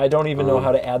massive. I don't even know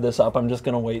how to add this up. I'm just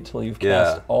going to wait till you've Yeah,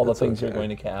 cast all the that's things you're okay. going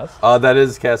to cast. That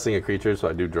is casting a creature, so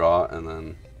I do draw, and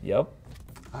then Yep.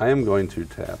 I am going to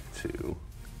tap 2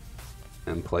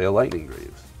 and play a Lightning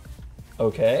Greaves.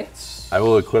 Okay. I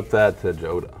will equip that to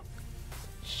Jodah.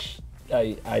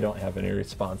 I don't have any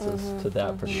responses to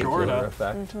that particular Jodah.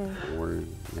 effect. Or,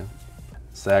 yeah.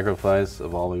 Sacrifice,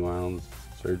 Evolving Wilds,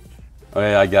 search.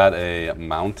 Okay, I got a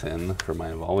mountain for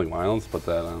my Evolving Wilds. Put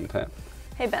that on tap.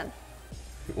 Hey, Ben.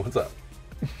 What's up?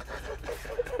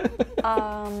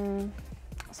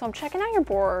 So I'm checking out your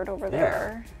board over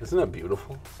there. Isn't it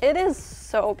beautiful? It is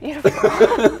so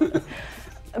beautiful.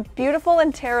 Beautiful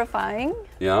and terrifying.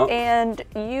 Yeah. And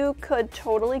you could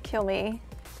totally kill me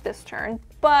this turn.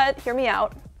 But hear me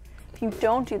out. If you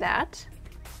don't do that,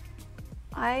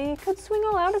 I could swing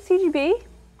all out at CGB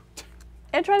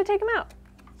and try to take him out.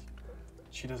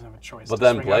 She doesn't have a choice. But to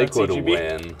then swing out at Blake would CGB.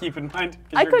 win. Keep in mind, 'cause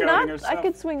I you're could goading not. yourself. I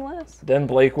could swing less. Then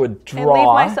Blake would draw. And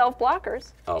leave myself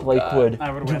blockers. Oh, Blake God. would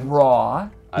I would win. draw.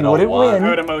 I He don't wouldn't want- I win.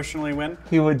 would emotionally win.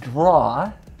 He would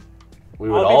draw. We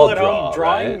would All all people at draw, home,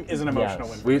 drawing right? is an emotional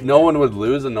Yes. win. No one would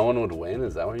lose and no one would win.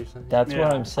 Is that what you're saying? That's Yeah.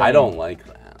 what I'm saying. I don't like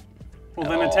that. Well,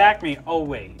 at then all. attack me. Oh,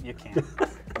 wait, you can't.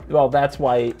 Well, that's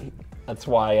why. That's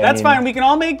why. I That's mean, fine. We can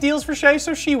all make deals for Shay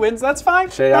so she wins. That's fine.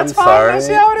 Shay, That's I'm fine. sorry, I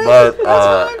see how it is. but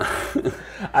That's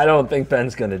fine. I don't think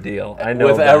Ben's gonna deal. I know.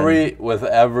 with Ben.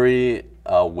 every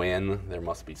win, there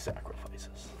must be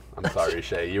sacrifices. I'm sorry,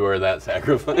 Shay. You are that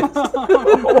sacrifice.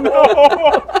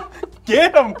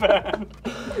 Get him, Ben.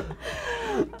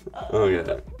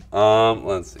 Okay.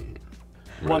 Let's see.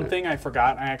 One Right. thing I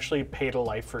forgot, I actually paid a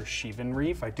life for Shivan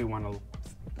Reef. I do want to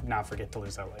not forget to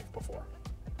lose that life before.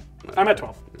 I'm at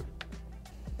 12.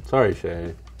 Sorry,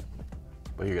 Shay.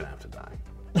 But you're gonna have to die.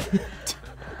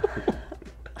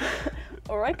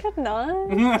 Or I could not.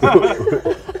 I'm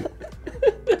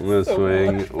gonna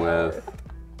swing with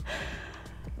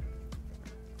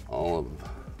all of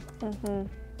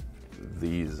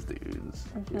these dudes.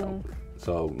 Yep.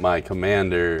 So my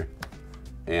commander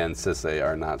and Sisse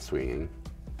are not swinging,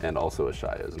 and also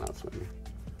Ashaya is not swinging.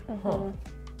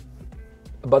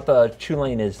 But the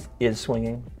Chulane is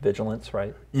swinging vigilance,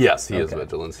 right? Yes, he is Okay.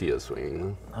 vigilance. He is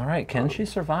swinging. All right. Can she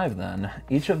survive then?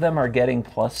 Each of them are getting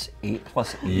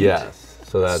 +8/+8. Yes.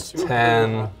 So that's Super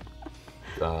 10.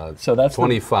 So that's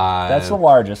 25. that's the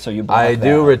largest. So you. Block I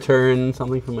do that. return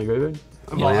something from my graveyard.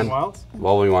 Evolving Wilds?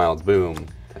 Evolving Wilds, boom.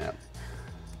 Tap.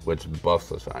 Which buffs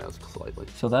the Shia slightly.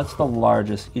 So that's the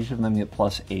largest. Each of them get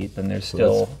 +8. Then there's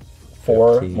still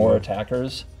 4 15. more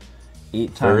attackers.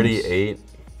 8 times. 38.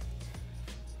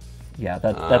 Yeah,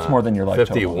 that's more than your life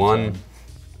 51. total.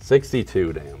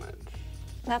 62 damage.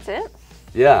 That's it.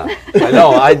 Yeah, I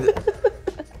know.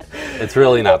 It's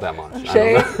really not that much. I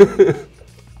Shay, don't know.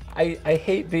 I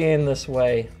hate being this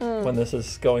way when this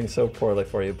is going so poorly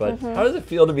for you, but how does it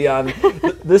feel to be on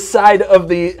this side of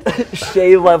the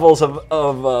Shea levels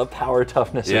of power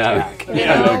toughness Yeah, attack?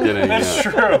 yeah, no kidding. That's yeah.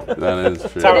 true. That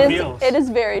is true. how it it feels. is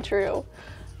very true.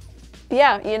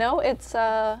 Yeah, you know, it's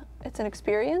an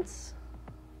experience.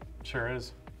 Sure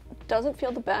is. Doesn't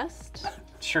feel the best,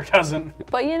 Sure doesn't.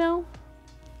 but you know,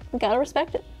 gotta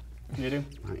respect it. You do.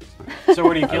 Nice. So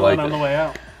what are you killing like on it. the way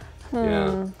out?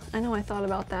 Yeah. I know I thought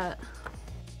about that.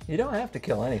 You don't have to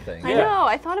kill anything. I know,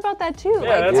 I thought about that too.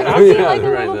 Yeah, that's it an would be option. like a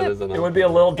right, little that bit. is an It would be a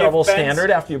little double Ben's-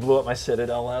 standard after you blew up my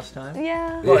Citadel last time.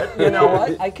 Yeah. But you know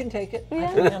what? I can take it. I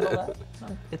Yeah. can handle that.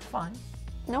 It's fine.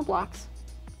 No blocks.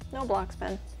 No blocks,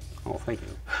 Ben. Oh, thank you.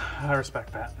 I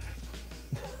respect that.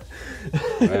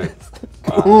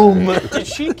 Right. Did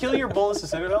she kill your Bolus of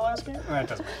Citadel last game? That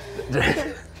doesn't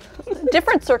matter.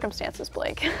 Different circumstances,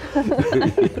 Blake.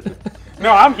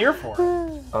 No, I'm here for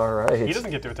it. All right. He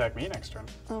doesn't get to attack me next turn.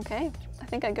 Okay. I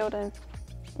think I go to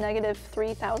negative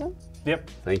 3,000. Yep.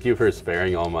 Thank you for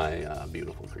sparing all my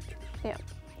beautiful creatures. Yeah.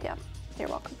 Yeah. You're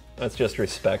welcome. That's just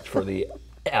respect for the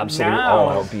absolute Now-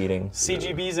 all-out beating.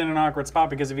 CGB's in an awkward spot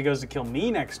because if he goes to kill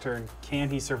me next turn, can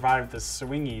he survive the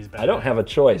swingies? I don't have a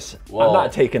choice. I'm Well-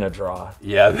 not taking a draw.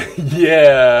 Yeah,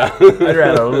 yeah. I'd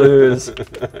rather lose.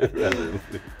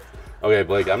 Okay,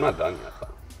 Blake, I'm not done yet, though.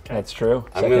 That's true.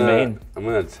 I'm Second gonna, main. I'm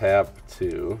gonna tap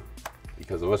 2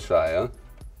 because of Ashaya.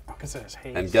 Because it has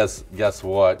haste. And guess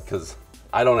what? Because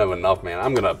I don't have enough, man.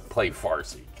 I'm gonna play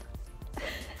Farseek.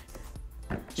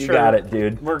 You Sure. got it,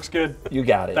 dude. Works good. You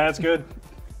got it. That's good.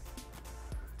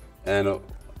 And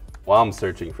while I'm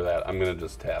searching for that, I'm gonna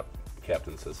just tap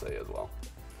Captain Sisse as well.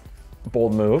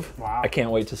 Bold move. Wow. I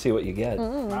can't wait to see what you get.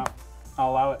 Wow.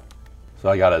 I'll allow it. So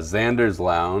I got a Xander's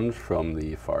Lounge from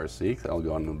the Farseek. That'll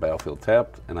go into the battlefield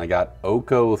tapped. And I got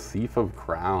Oko Thief of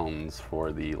Crowns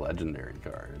for the legendary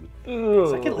card.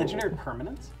 Does that get legendary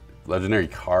permanence? Legendary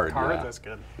card, Card? yeah. That's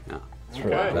good. Yeah.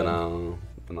 Okay. Then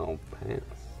I'll pass.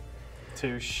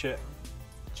 To shit.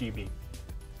 GB.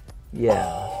 Yeah.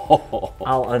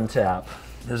 I'll untap.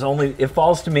 It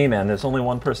falls to me, man. There's only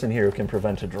one person here who can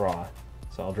prevent a draw.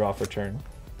 So I'll draw for turn.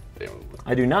 Damn.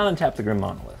 I do not untap the Grim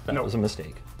Monolith. That Nope. was a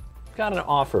mistake. Got an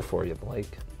offer for you,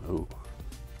 Blake. Ooh.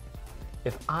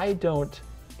 If I don't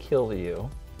kill you,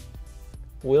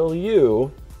 will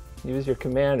you use your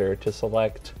commander to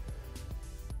select,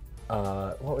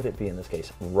 what would it be in this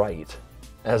case? Right,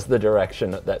 as the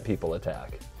direction that people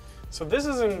attack. So this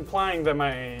is implying that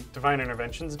my Divine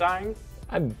Intervention's dying?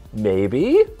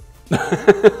 Maybe.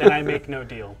 Then I make no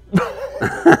deal.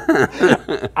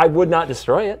 I would not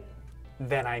destroy it.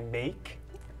 Then I make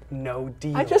no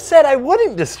deal. I just said I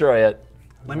wouldn't destroy it.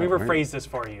 Let me rephrase this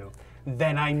for you.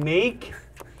 Then I make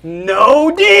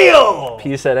no deal!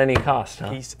 Peace at any cost,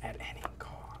 huh? Peace at any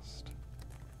cost.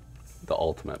 The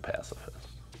ultimate pacifist.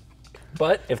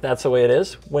 But if that's the way it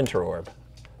is, Winter Orb.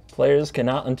 Players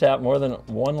cannot untap more than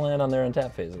one land on their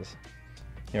untap phases.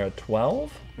 You're at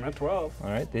 12? I'm at 12. All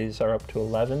right, these are up to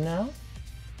 11 now.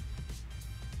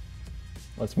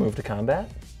 Let's move to combat.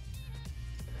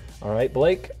 All right,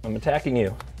 Blake, I'm attacking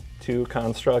you. 2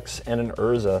 constructs and an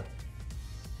Urza.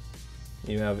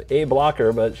 You have a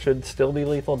blocker, but should still be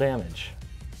lethal damage.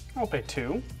 I'll pay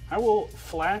 2. I will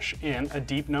flash in a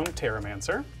Deep Gnome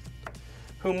Terramancer,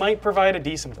 who might provide a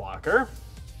decent blocker.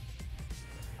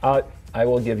 I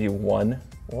will give you one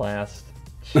last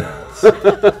chance.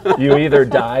 You either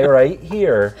die right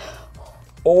here,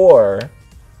 or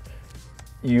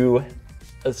you,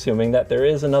 assuming that there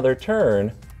is another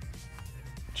turn,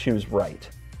 choose right.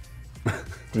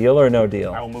 Deal or no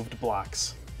deal? I will move to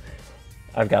blocks.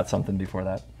 I've got something before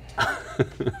that.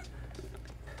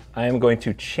 I am going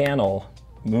to channel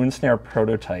Moonsnare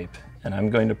Prototype, and I'm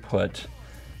going to put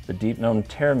the Deep Gnome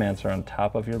Terramancer on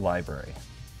top of your library.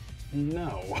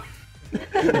 No.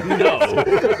 No.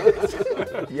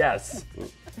 Yes.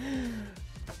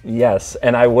 Yes,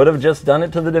 and I would have just done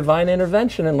it to the Divine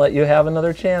Intervention and let you have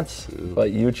another chance,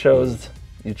 but you chose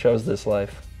this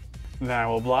life. Then I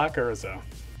will block Urza.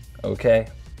 Okay.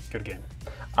 Good game.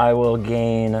 I will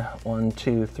gain 1,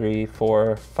 2, 3,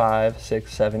 4, 5,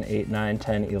 6, 7, 8, 9,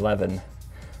 10, 11,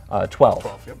 12.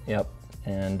 12, yep. Yep.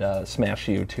 And smash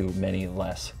you to many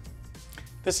less.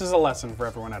 This is a lesson for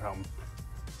everyone at home.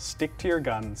 Stick to your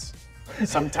guns.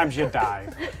 Sometimes you die,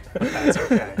 but that's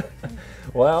okay.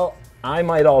 Well, I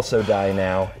might also die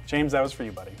now. James, that was for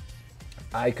you, buddy.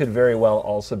 I could very well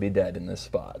also be dead in this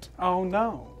spot. Oh,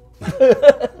 no.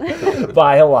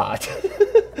 By a lot.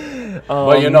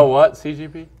 But you know what,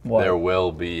 CGP? What? There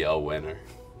will be a winner.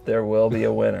 There will be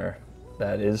a winner.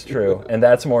 That is true. And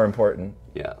that's more important.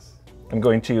 Yes. I'm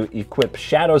going to equip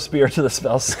Shadow Spear to the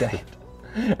Spellskite.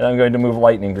 And I'm going to move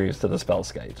Lightning Greaves to the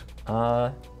Spellskite.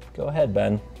 Go ahead,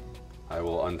 Ben. I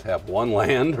will untap 1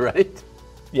 land, right?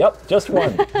 Yep, just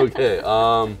 1. Okay,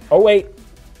 Oh, wait.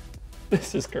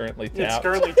 This is currently tapped. It's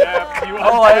currently tapped. You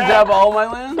Oh, I untap. untap all my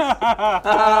lands?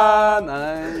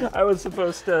 Nice. I was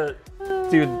supposed to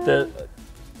do the...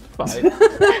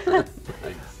 Fine.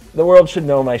 The world should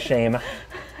know my shame.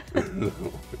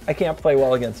 I can't play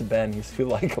well against Ben. He's too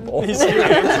likable. He's too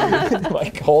handsome. My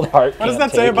cold heart What does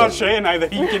can't that say take about it. Shea and I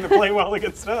that he can play well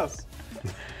against us?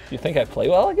 You think I play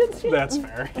well against you? That's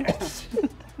fair. Yes.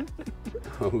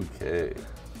 Okay.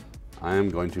 I am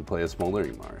going to play a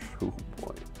Smoldering Marsh. Oh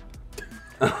boy.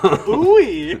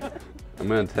 Ooh. I'm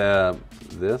going to tap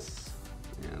this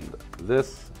and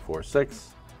this for 6.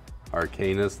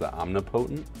 Arcanus the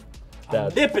Omnipotent.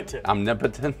 Omnipotent.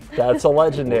 Omnipotent. That's a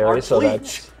legendary, Or so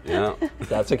Bleach. Yeah.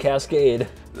 that's a Cascade.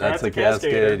 That's a a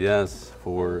Cascade, Cascader. yes.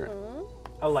 For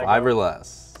I like 5 it. or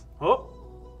less. Oh.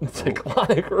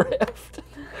 Cyclonic Rift.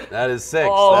 That is 6.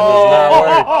 Oh. That does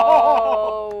not work.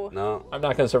 Oh. No. I'm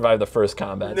not going to survive the first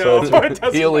combat, No, so it it's,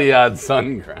 doesn't. Heliod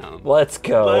Sun Crown. let's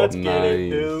go. Let's get it,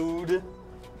 Nice. dude.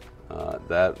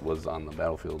 That was on the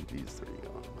battlefield. These 3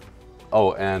 going.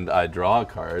 Oh, and I draw a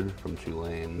card from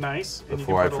Tulane. Nice. And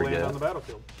Before I you can put a forget. land on the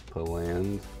battlefield. Put a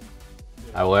land.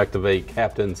 I will activate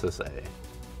Captain Sisay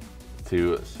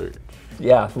to search.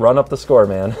 Yeah, run up the score,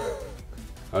 man.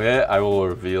 Okay, I will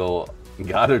reveal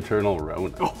God Eternal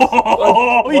Rona.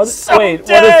 Oh, he's so Wait,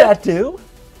 dead. what does that do?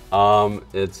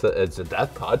 It's a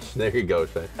death touch. There you go,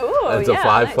 Shay. Ooh, It's a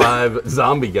yeah, 5/5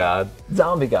 zombie god.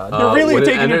 Zombie God. You're really when it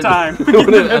taking your enters- time.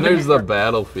 When it enters the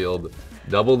battlefield,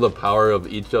 double the power of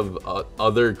each of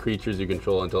other creatures you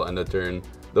control until end of turn.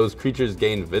 Those creatures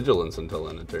gain vigilance until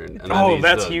end of turn. And then Oh, these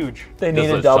that's just- huge. They just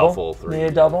need a a double? shuffle 3. Need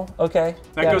a double? Okay.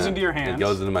 That yeah. goes into your hands. It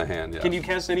goes into my hand, yeah. Can you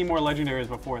cast any more legendaries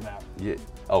before that? Yeah.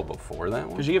 Oh, before that one?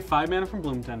 Because you get 5 mana from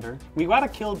Bloom Tender. We gotta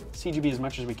kill CGB as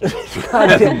much as we can. As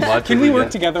much Can as we you work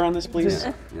get. together on this, please?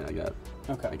 Yeah,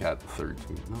 I Okay. got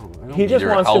 13. No, I don't He need just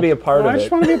your wants to help. be a part Well, of I it.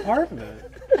 just want to be a part of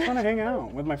it. I just want to hang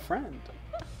out with my friend.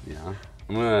 Yeah.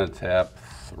 I'm gonna tap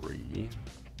 3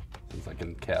 since I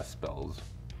can cast spells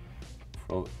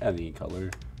from any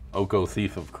color. Oko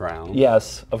Thief of Crown.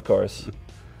 Yes, of course.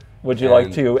 Would you like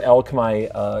And- to elk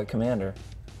my commander?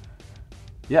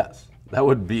 Yes. That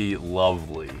would be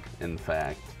lovely, in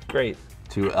fact. Great.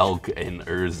 To elk an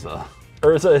Urza.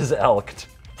 Urza is elked.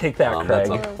 Take that, Craig. That's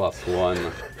a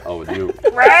 +1. Oh, with you.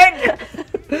 Craig!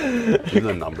 These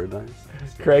are number dice.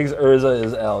 Craig's Urza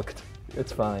is elked.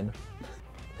 It's fine.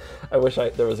 I wish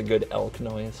there was a good elk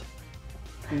noise.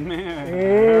 You've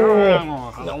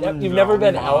never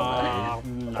been out.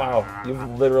 Wow,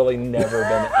 you've literally never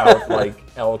been out like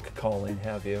elk calling,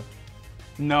 have you?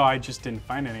 No, I just didn't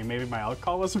find any. Maybe my elk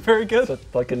call wasn't very good. So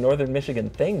it's like a Northern Michigan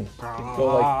thing. You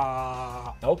go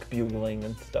like elk bugling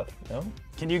and stuff, no?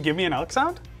 Can you give me an elk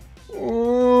sound?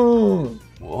 Ooh.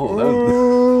 Whoa, that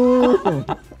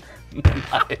was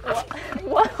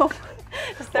Whoa.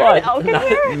 Is there an elk in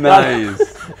here? nice.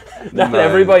 Not Nice.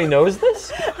 everybody knows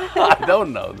this? I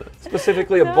don't know this.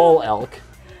 Specifically a bull elk.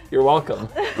 You're welcome.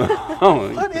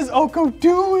 Oh, What is Oko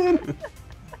doing?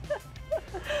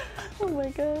 Oh my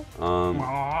god.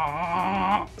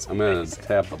 I'm gonna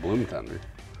tap the Bloom Tender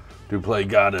to play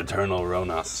God Eternal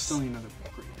Ronas. Still need another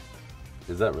green.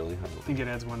 Is that really how? I think it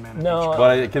adds 1 mana. No.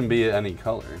 But it can be any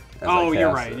color. as I Oh, you're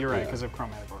cast right. it. You're right Yeah. because of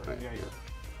chromatic order. Yeah, you're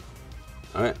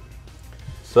right. All right.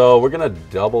 So we're gonna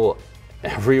double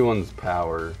everyone's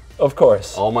power, Of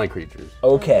course. all my creatures.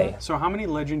 Okay. So how many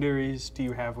legendaries do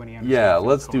you have when he enters? Yeah, the field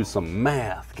let's do total? some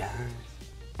math, guys.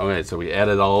 Okay, so we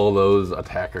added all those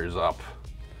attackers up.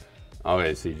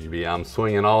 Okay, CGB, I'm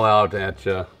swinging all out at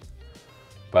you.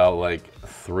 About like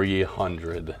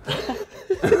 300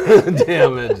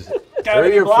 damage. Got Through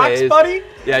any your blocks, face. buddy?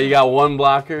 Yeah, you got 1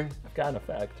 blocker. I've got an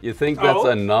effect. You think that's Oh.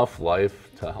 enough life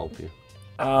to help you?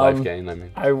 Life gain, I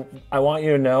mean. I want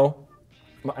you to know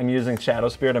I'm using Shadow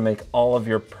Spear to make all of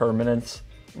your permanents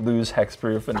lose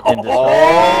hexproof and indestructible.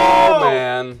 Oh,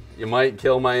 man. You might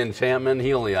kill my enchantment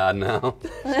Heliod now.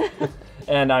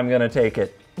 And I'm gonna take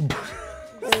it.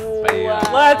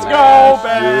 Bam. Let's Smash. go,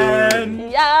 Ben!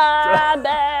 Yeah,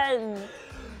 Ben.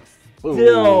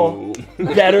 Still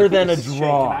better than a Can I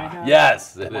draw. have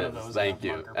Yes, it one of is. those Thank in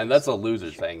you. that bunker, And that's a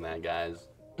loser saying that, guys.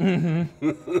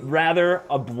 Rather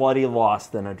a bloody loss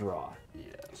than a draw.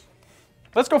 Yes.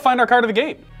 Let's go find our card of the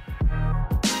game.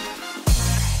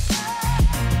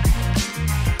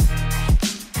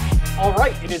 All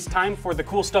right, it is time for the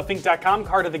CoolStuffInc.com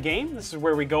card of the game. This is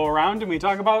where we go around and we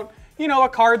talk about, you know, a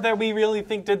card that we really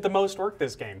think did the most work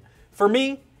this game. For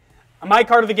me, my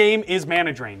card of the game is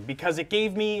Mana Drain because it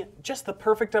gave me just the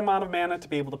perfect amount of mana to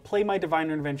be able to play my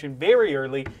Divine Intervention very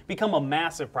early, become a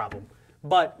massive problem.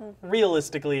 But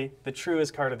realistically, the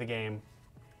truest card of the game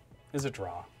is a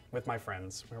draw with my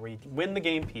friends, where we win the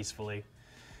game peacefully.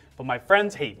 But my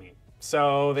friends hate me,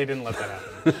 so they didn't let that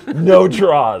happen. No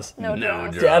draws. No, No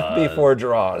draws. Death before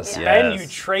draws. Yeah. Ben, Yes, you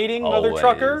trading mother always.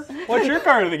 trucker? What's your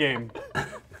card of the game?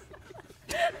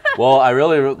 Well, I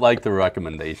really like the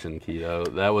recommendation,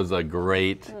 Keto. That was a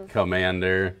great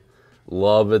commander.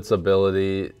 Love its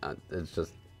ability. It's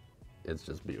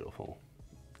just beautiful.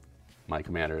 My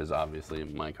commander is obviously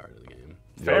my card of the game.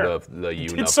 Fair. Jodah, the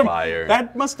It's some- Unifier.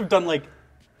 that must have done like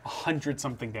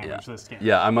 100-something damage this game.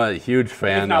 Yeah, I'm a huge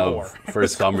fan not of, more. for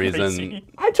some Crazy. reason.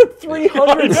 I took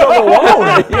 300 some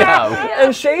alone. Yeah.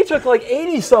 And Shea took like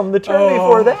 80 some the turn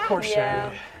before that. Poor Shea.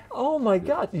 Yeah. Oh my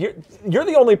God, you're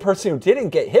the only person who didn't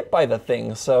get hit by the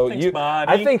thing, so Thanks, you. buddy.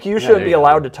 I think you there shouldn't be you go.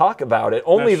 allowed to talk about it.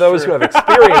 Only That's those true. who have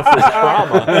experienced this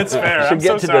trauma That's fair. should I'm get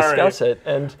so to sorry. discuss it.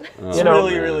 And It's you know,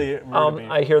 really, really rude of me.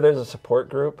 I hear there's a support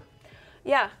group.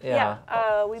 Yeah. Yeah.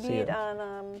 We See meet you.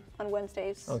 on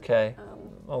Wednesdays. Okay,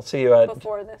 I'll see you at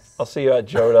Before this. I'll see you at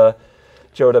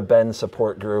Jodah Ben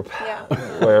support group, Yeah.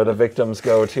 where the victims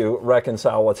go to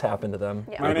reconcile what's happened to them.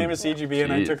 Yeah. My name is CGB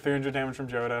and I Jeez. took 300 damage from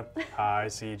Jodah. Hi,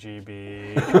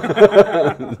 CGB.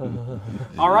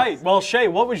 All right, well, Shea,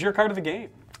 what was your card of the game?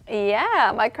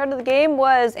 Yeah, my card of the game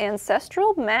was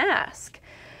Ancestral Mask.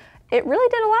 It really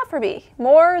did a lot for me,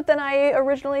 more than I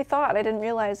originally thought. I didn't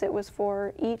realize it was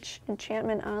for each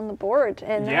enchantment on the board,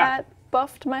 and Yeah. that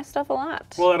buffed my stuff a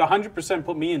lot. Well, it 100%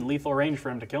 put me in lethal range for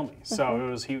him to kill me, so it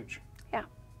was huge. Yeah.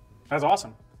 That's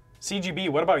awesome. CGB,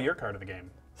 what about your card of the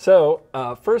game? So,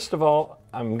 first of all,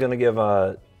 I'm going to give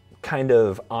a kind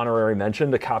of honorary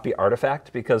mention to Copy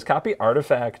Artifact, because Copy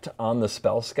Artifact on the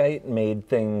Spellskite made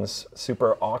things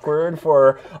super awkward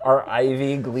for our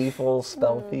Ivy Gleeful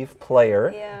Spell Thief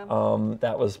player. Yeah.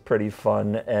 That was pretty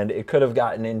fun, and it could have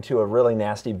gotten into a really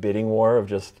nasty bidding war of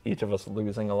just each of us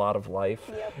losing a lot of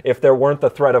life if there weren't the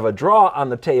threat of a draw on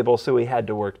the table, so we had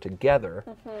to work together.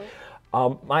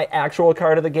 My actual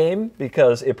card of the game,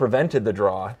 because it prevented the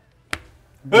draw,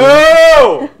 Boo!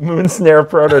 Moonsnare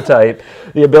Prototype,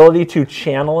 the ability to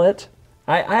channel it.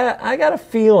 I got a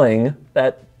feeling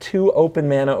that 2 open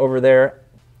mana over there,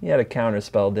 you had a counter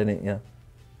spell, didn't you?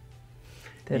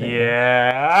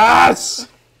 Yes!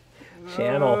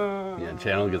 Channel. Yeah,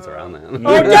 channel gets around that.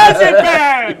 Oh, does it,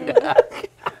 Ben?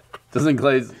 Just in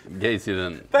case you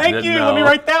didn't. Thank you. Know. Let me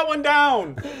write that one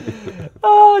down.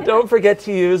 Oh, don't forget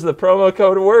to use the promo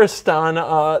code WORST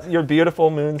on your beautiful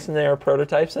Moon Snare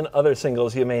prototypes and other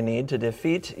singles you may need to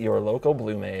defeat your local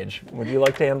Blue Mage. Would you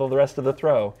like to handle the rest of the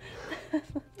throw?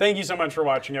 Thank you so much for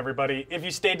watching, everybody. If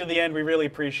you stayed to the end, we really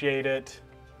appreciate it.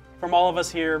 From all of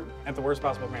us here at the Worst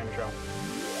Possible Commander Show,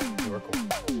 you are cool.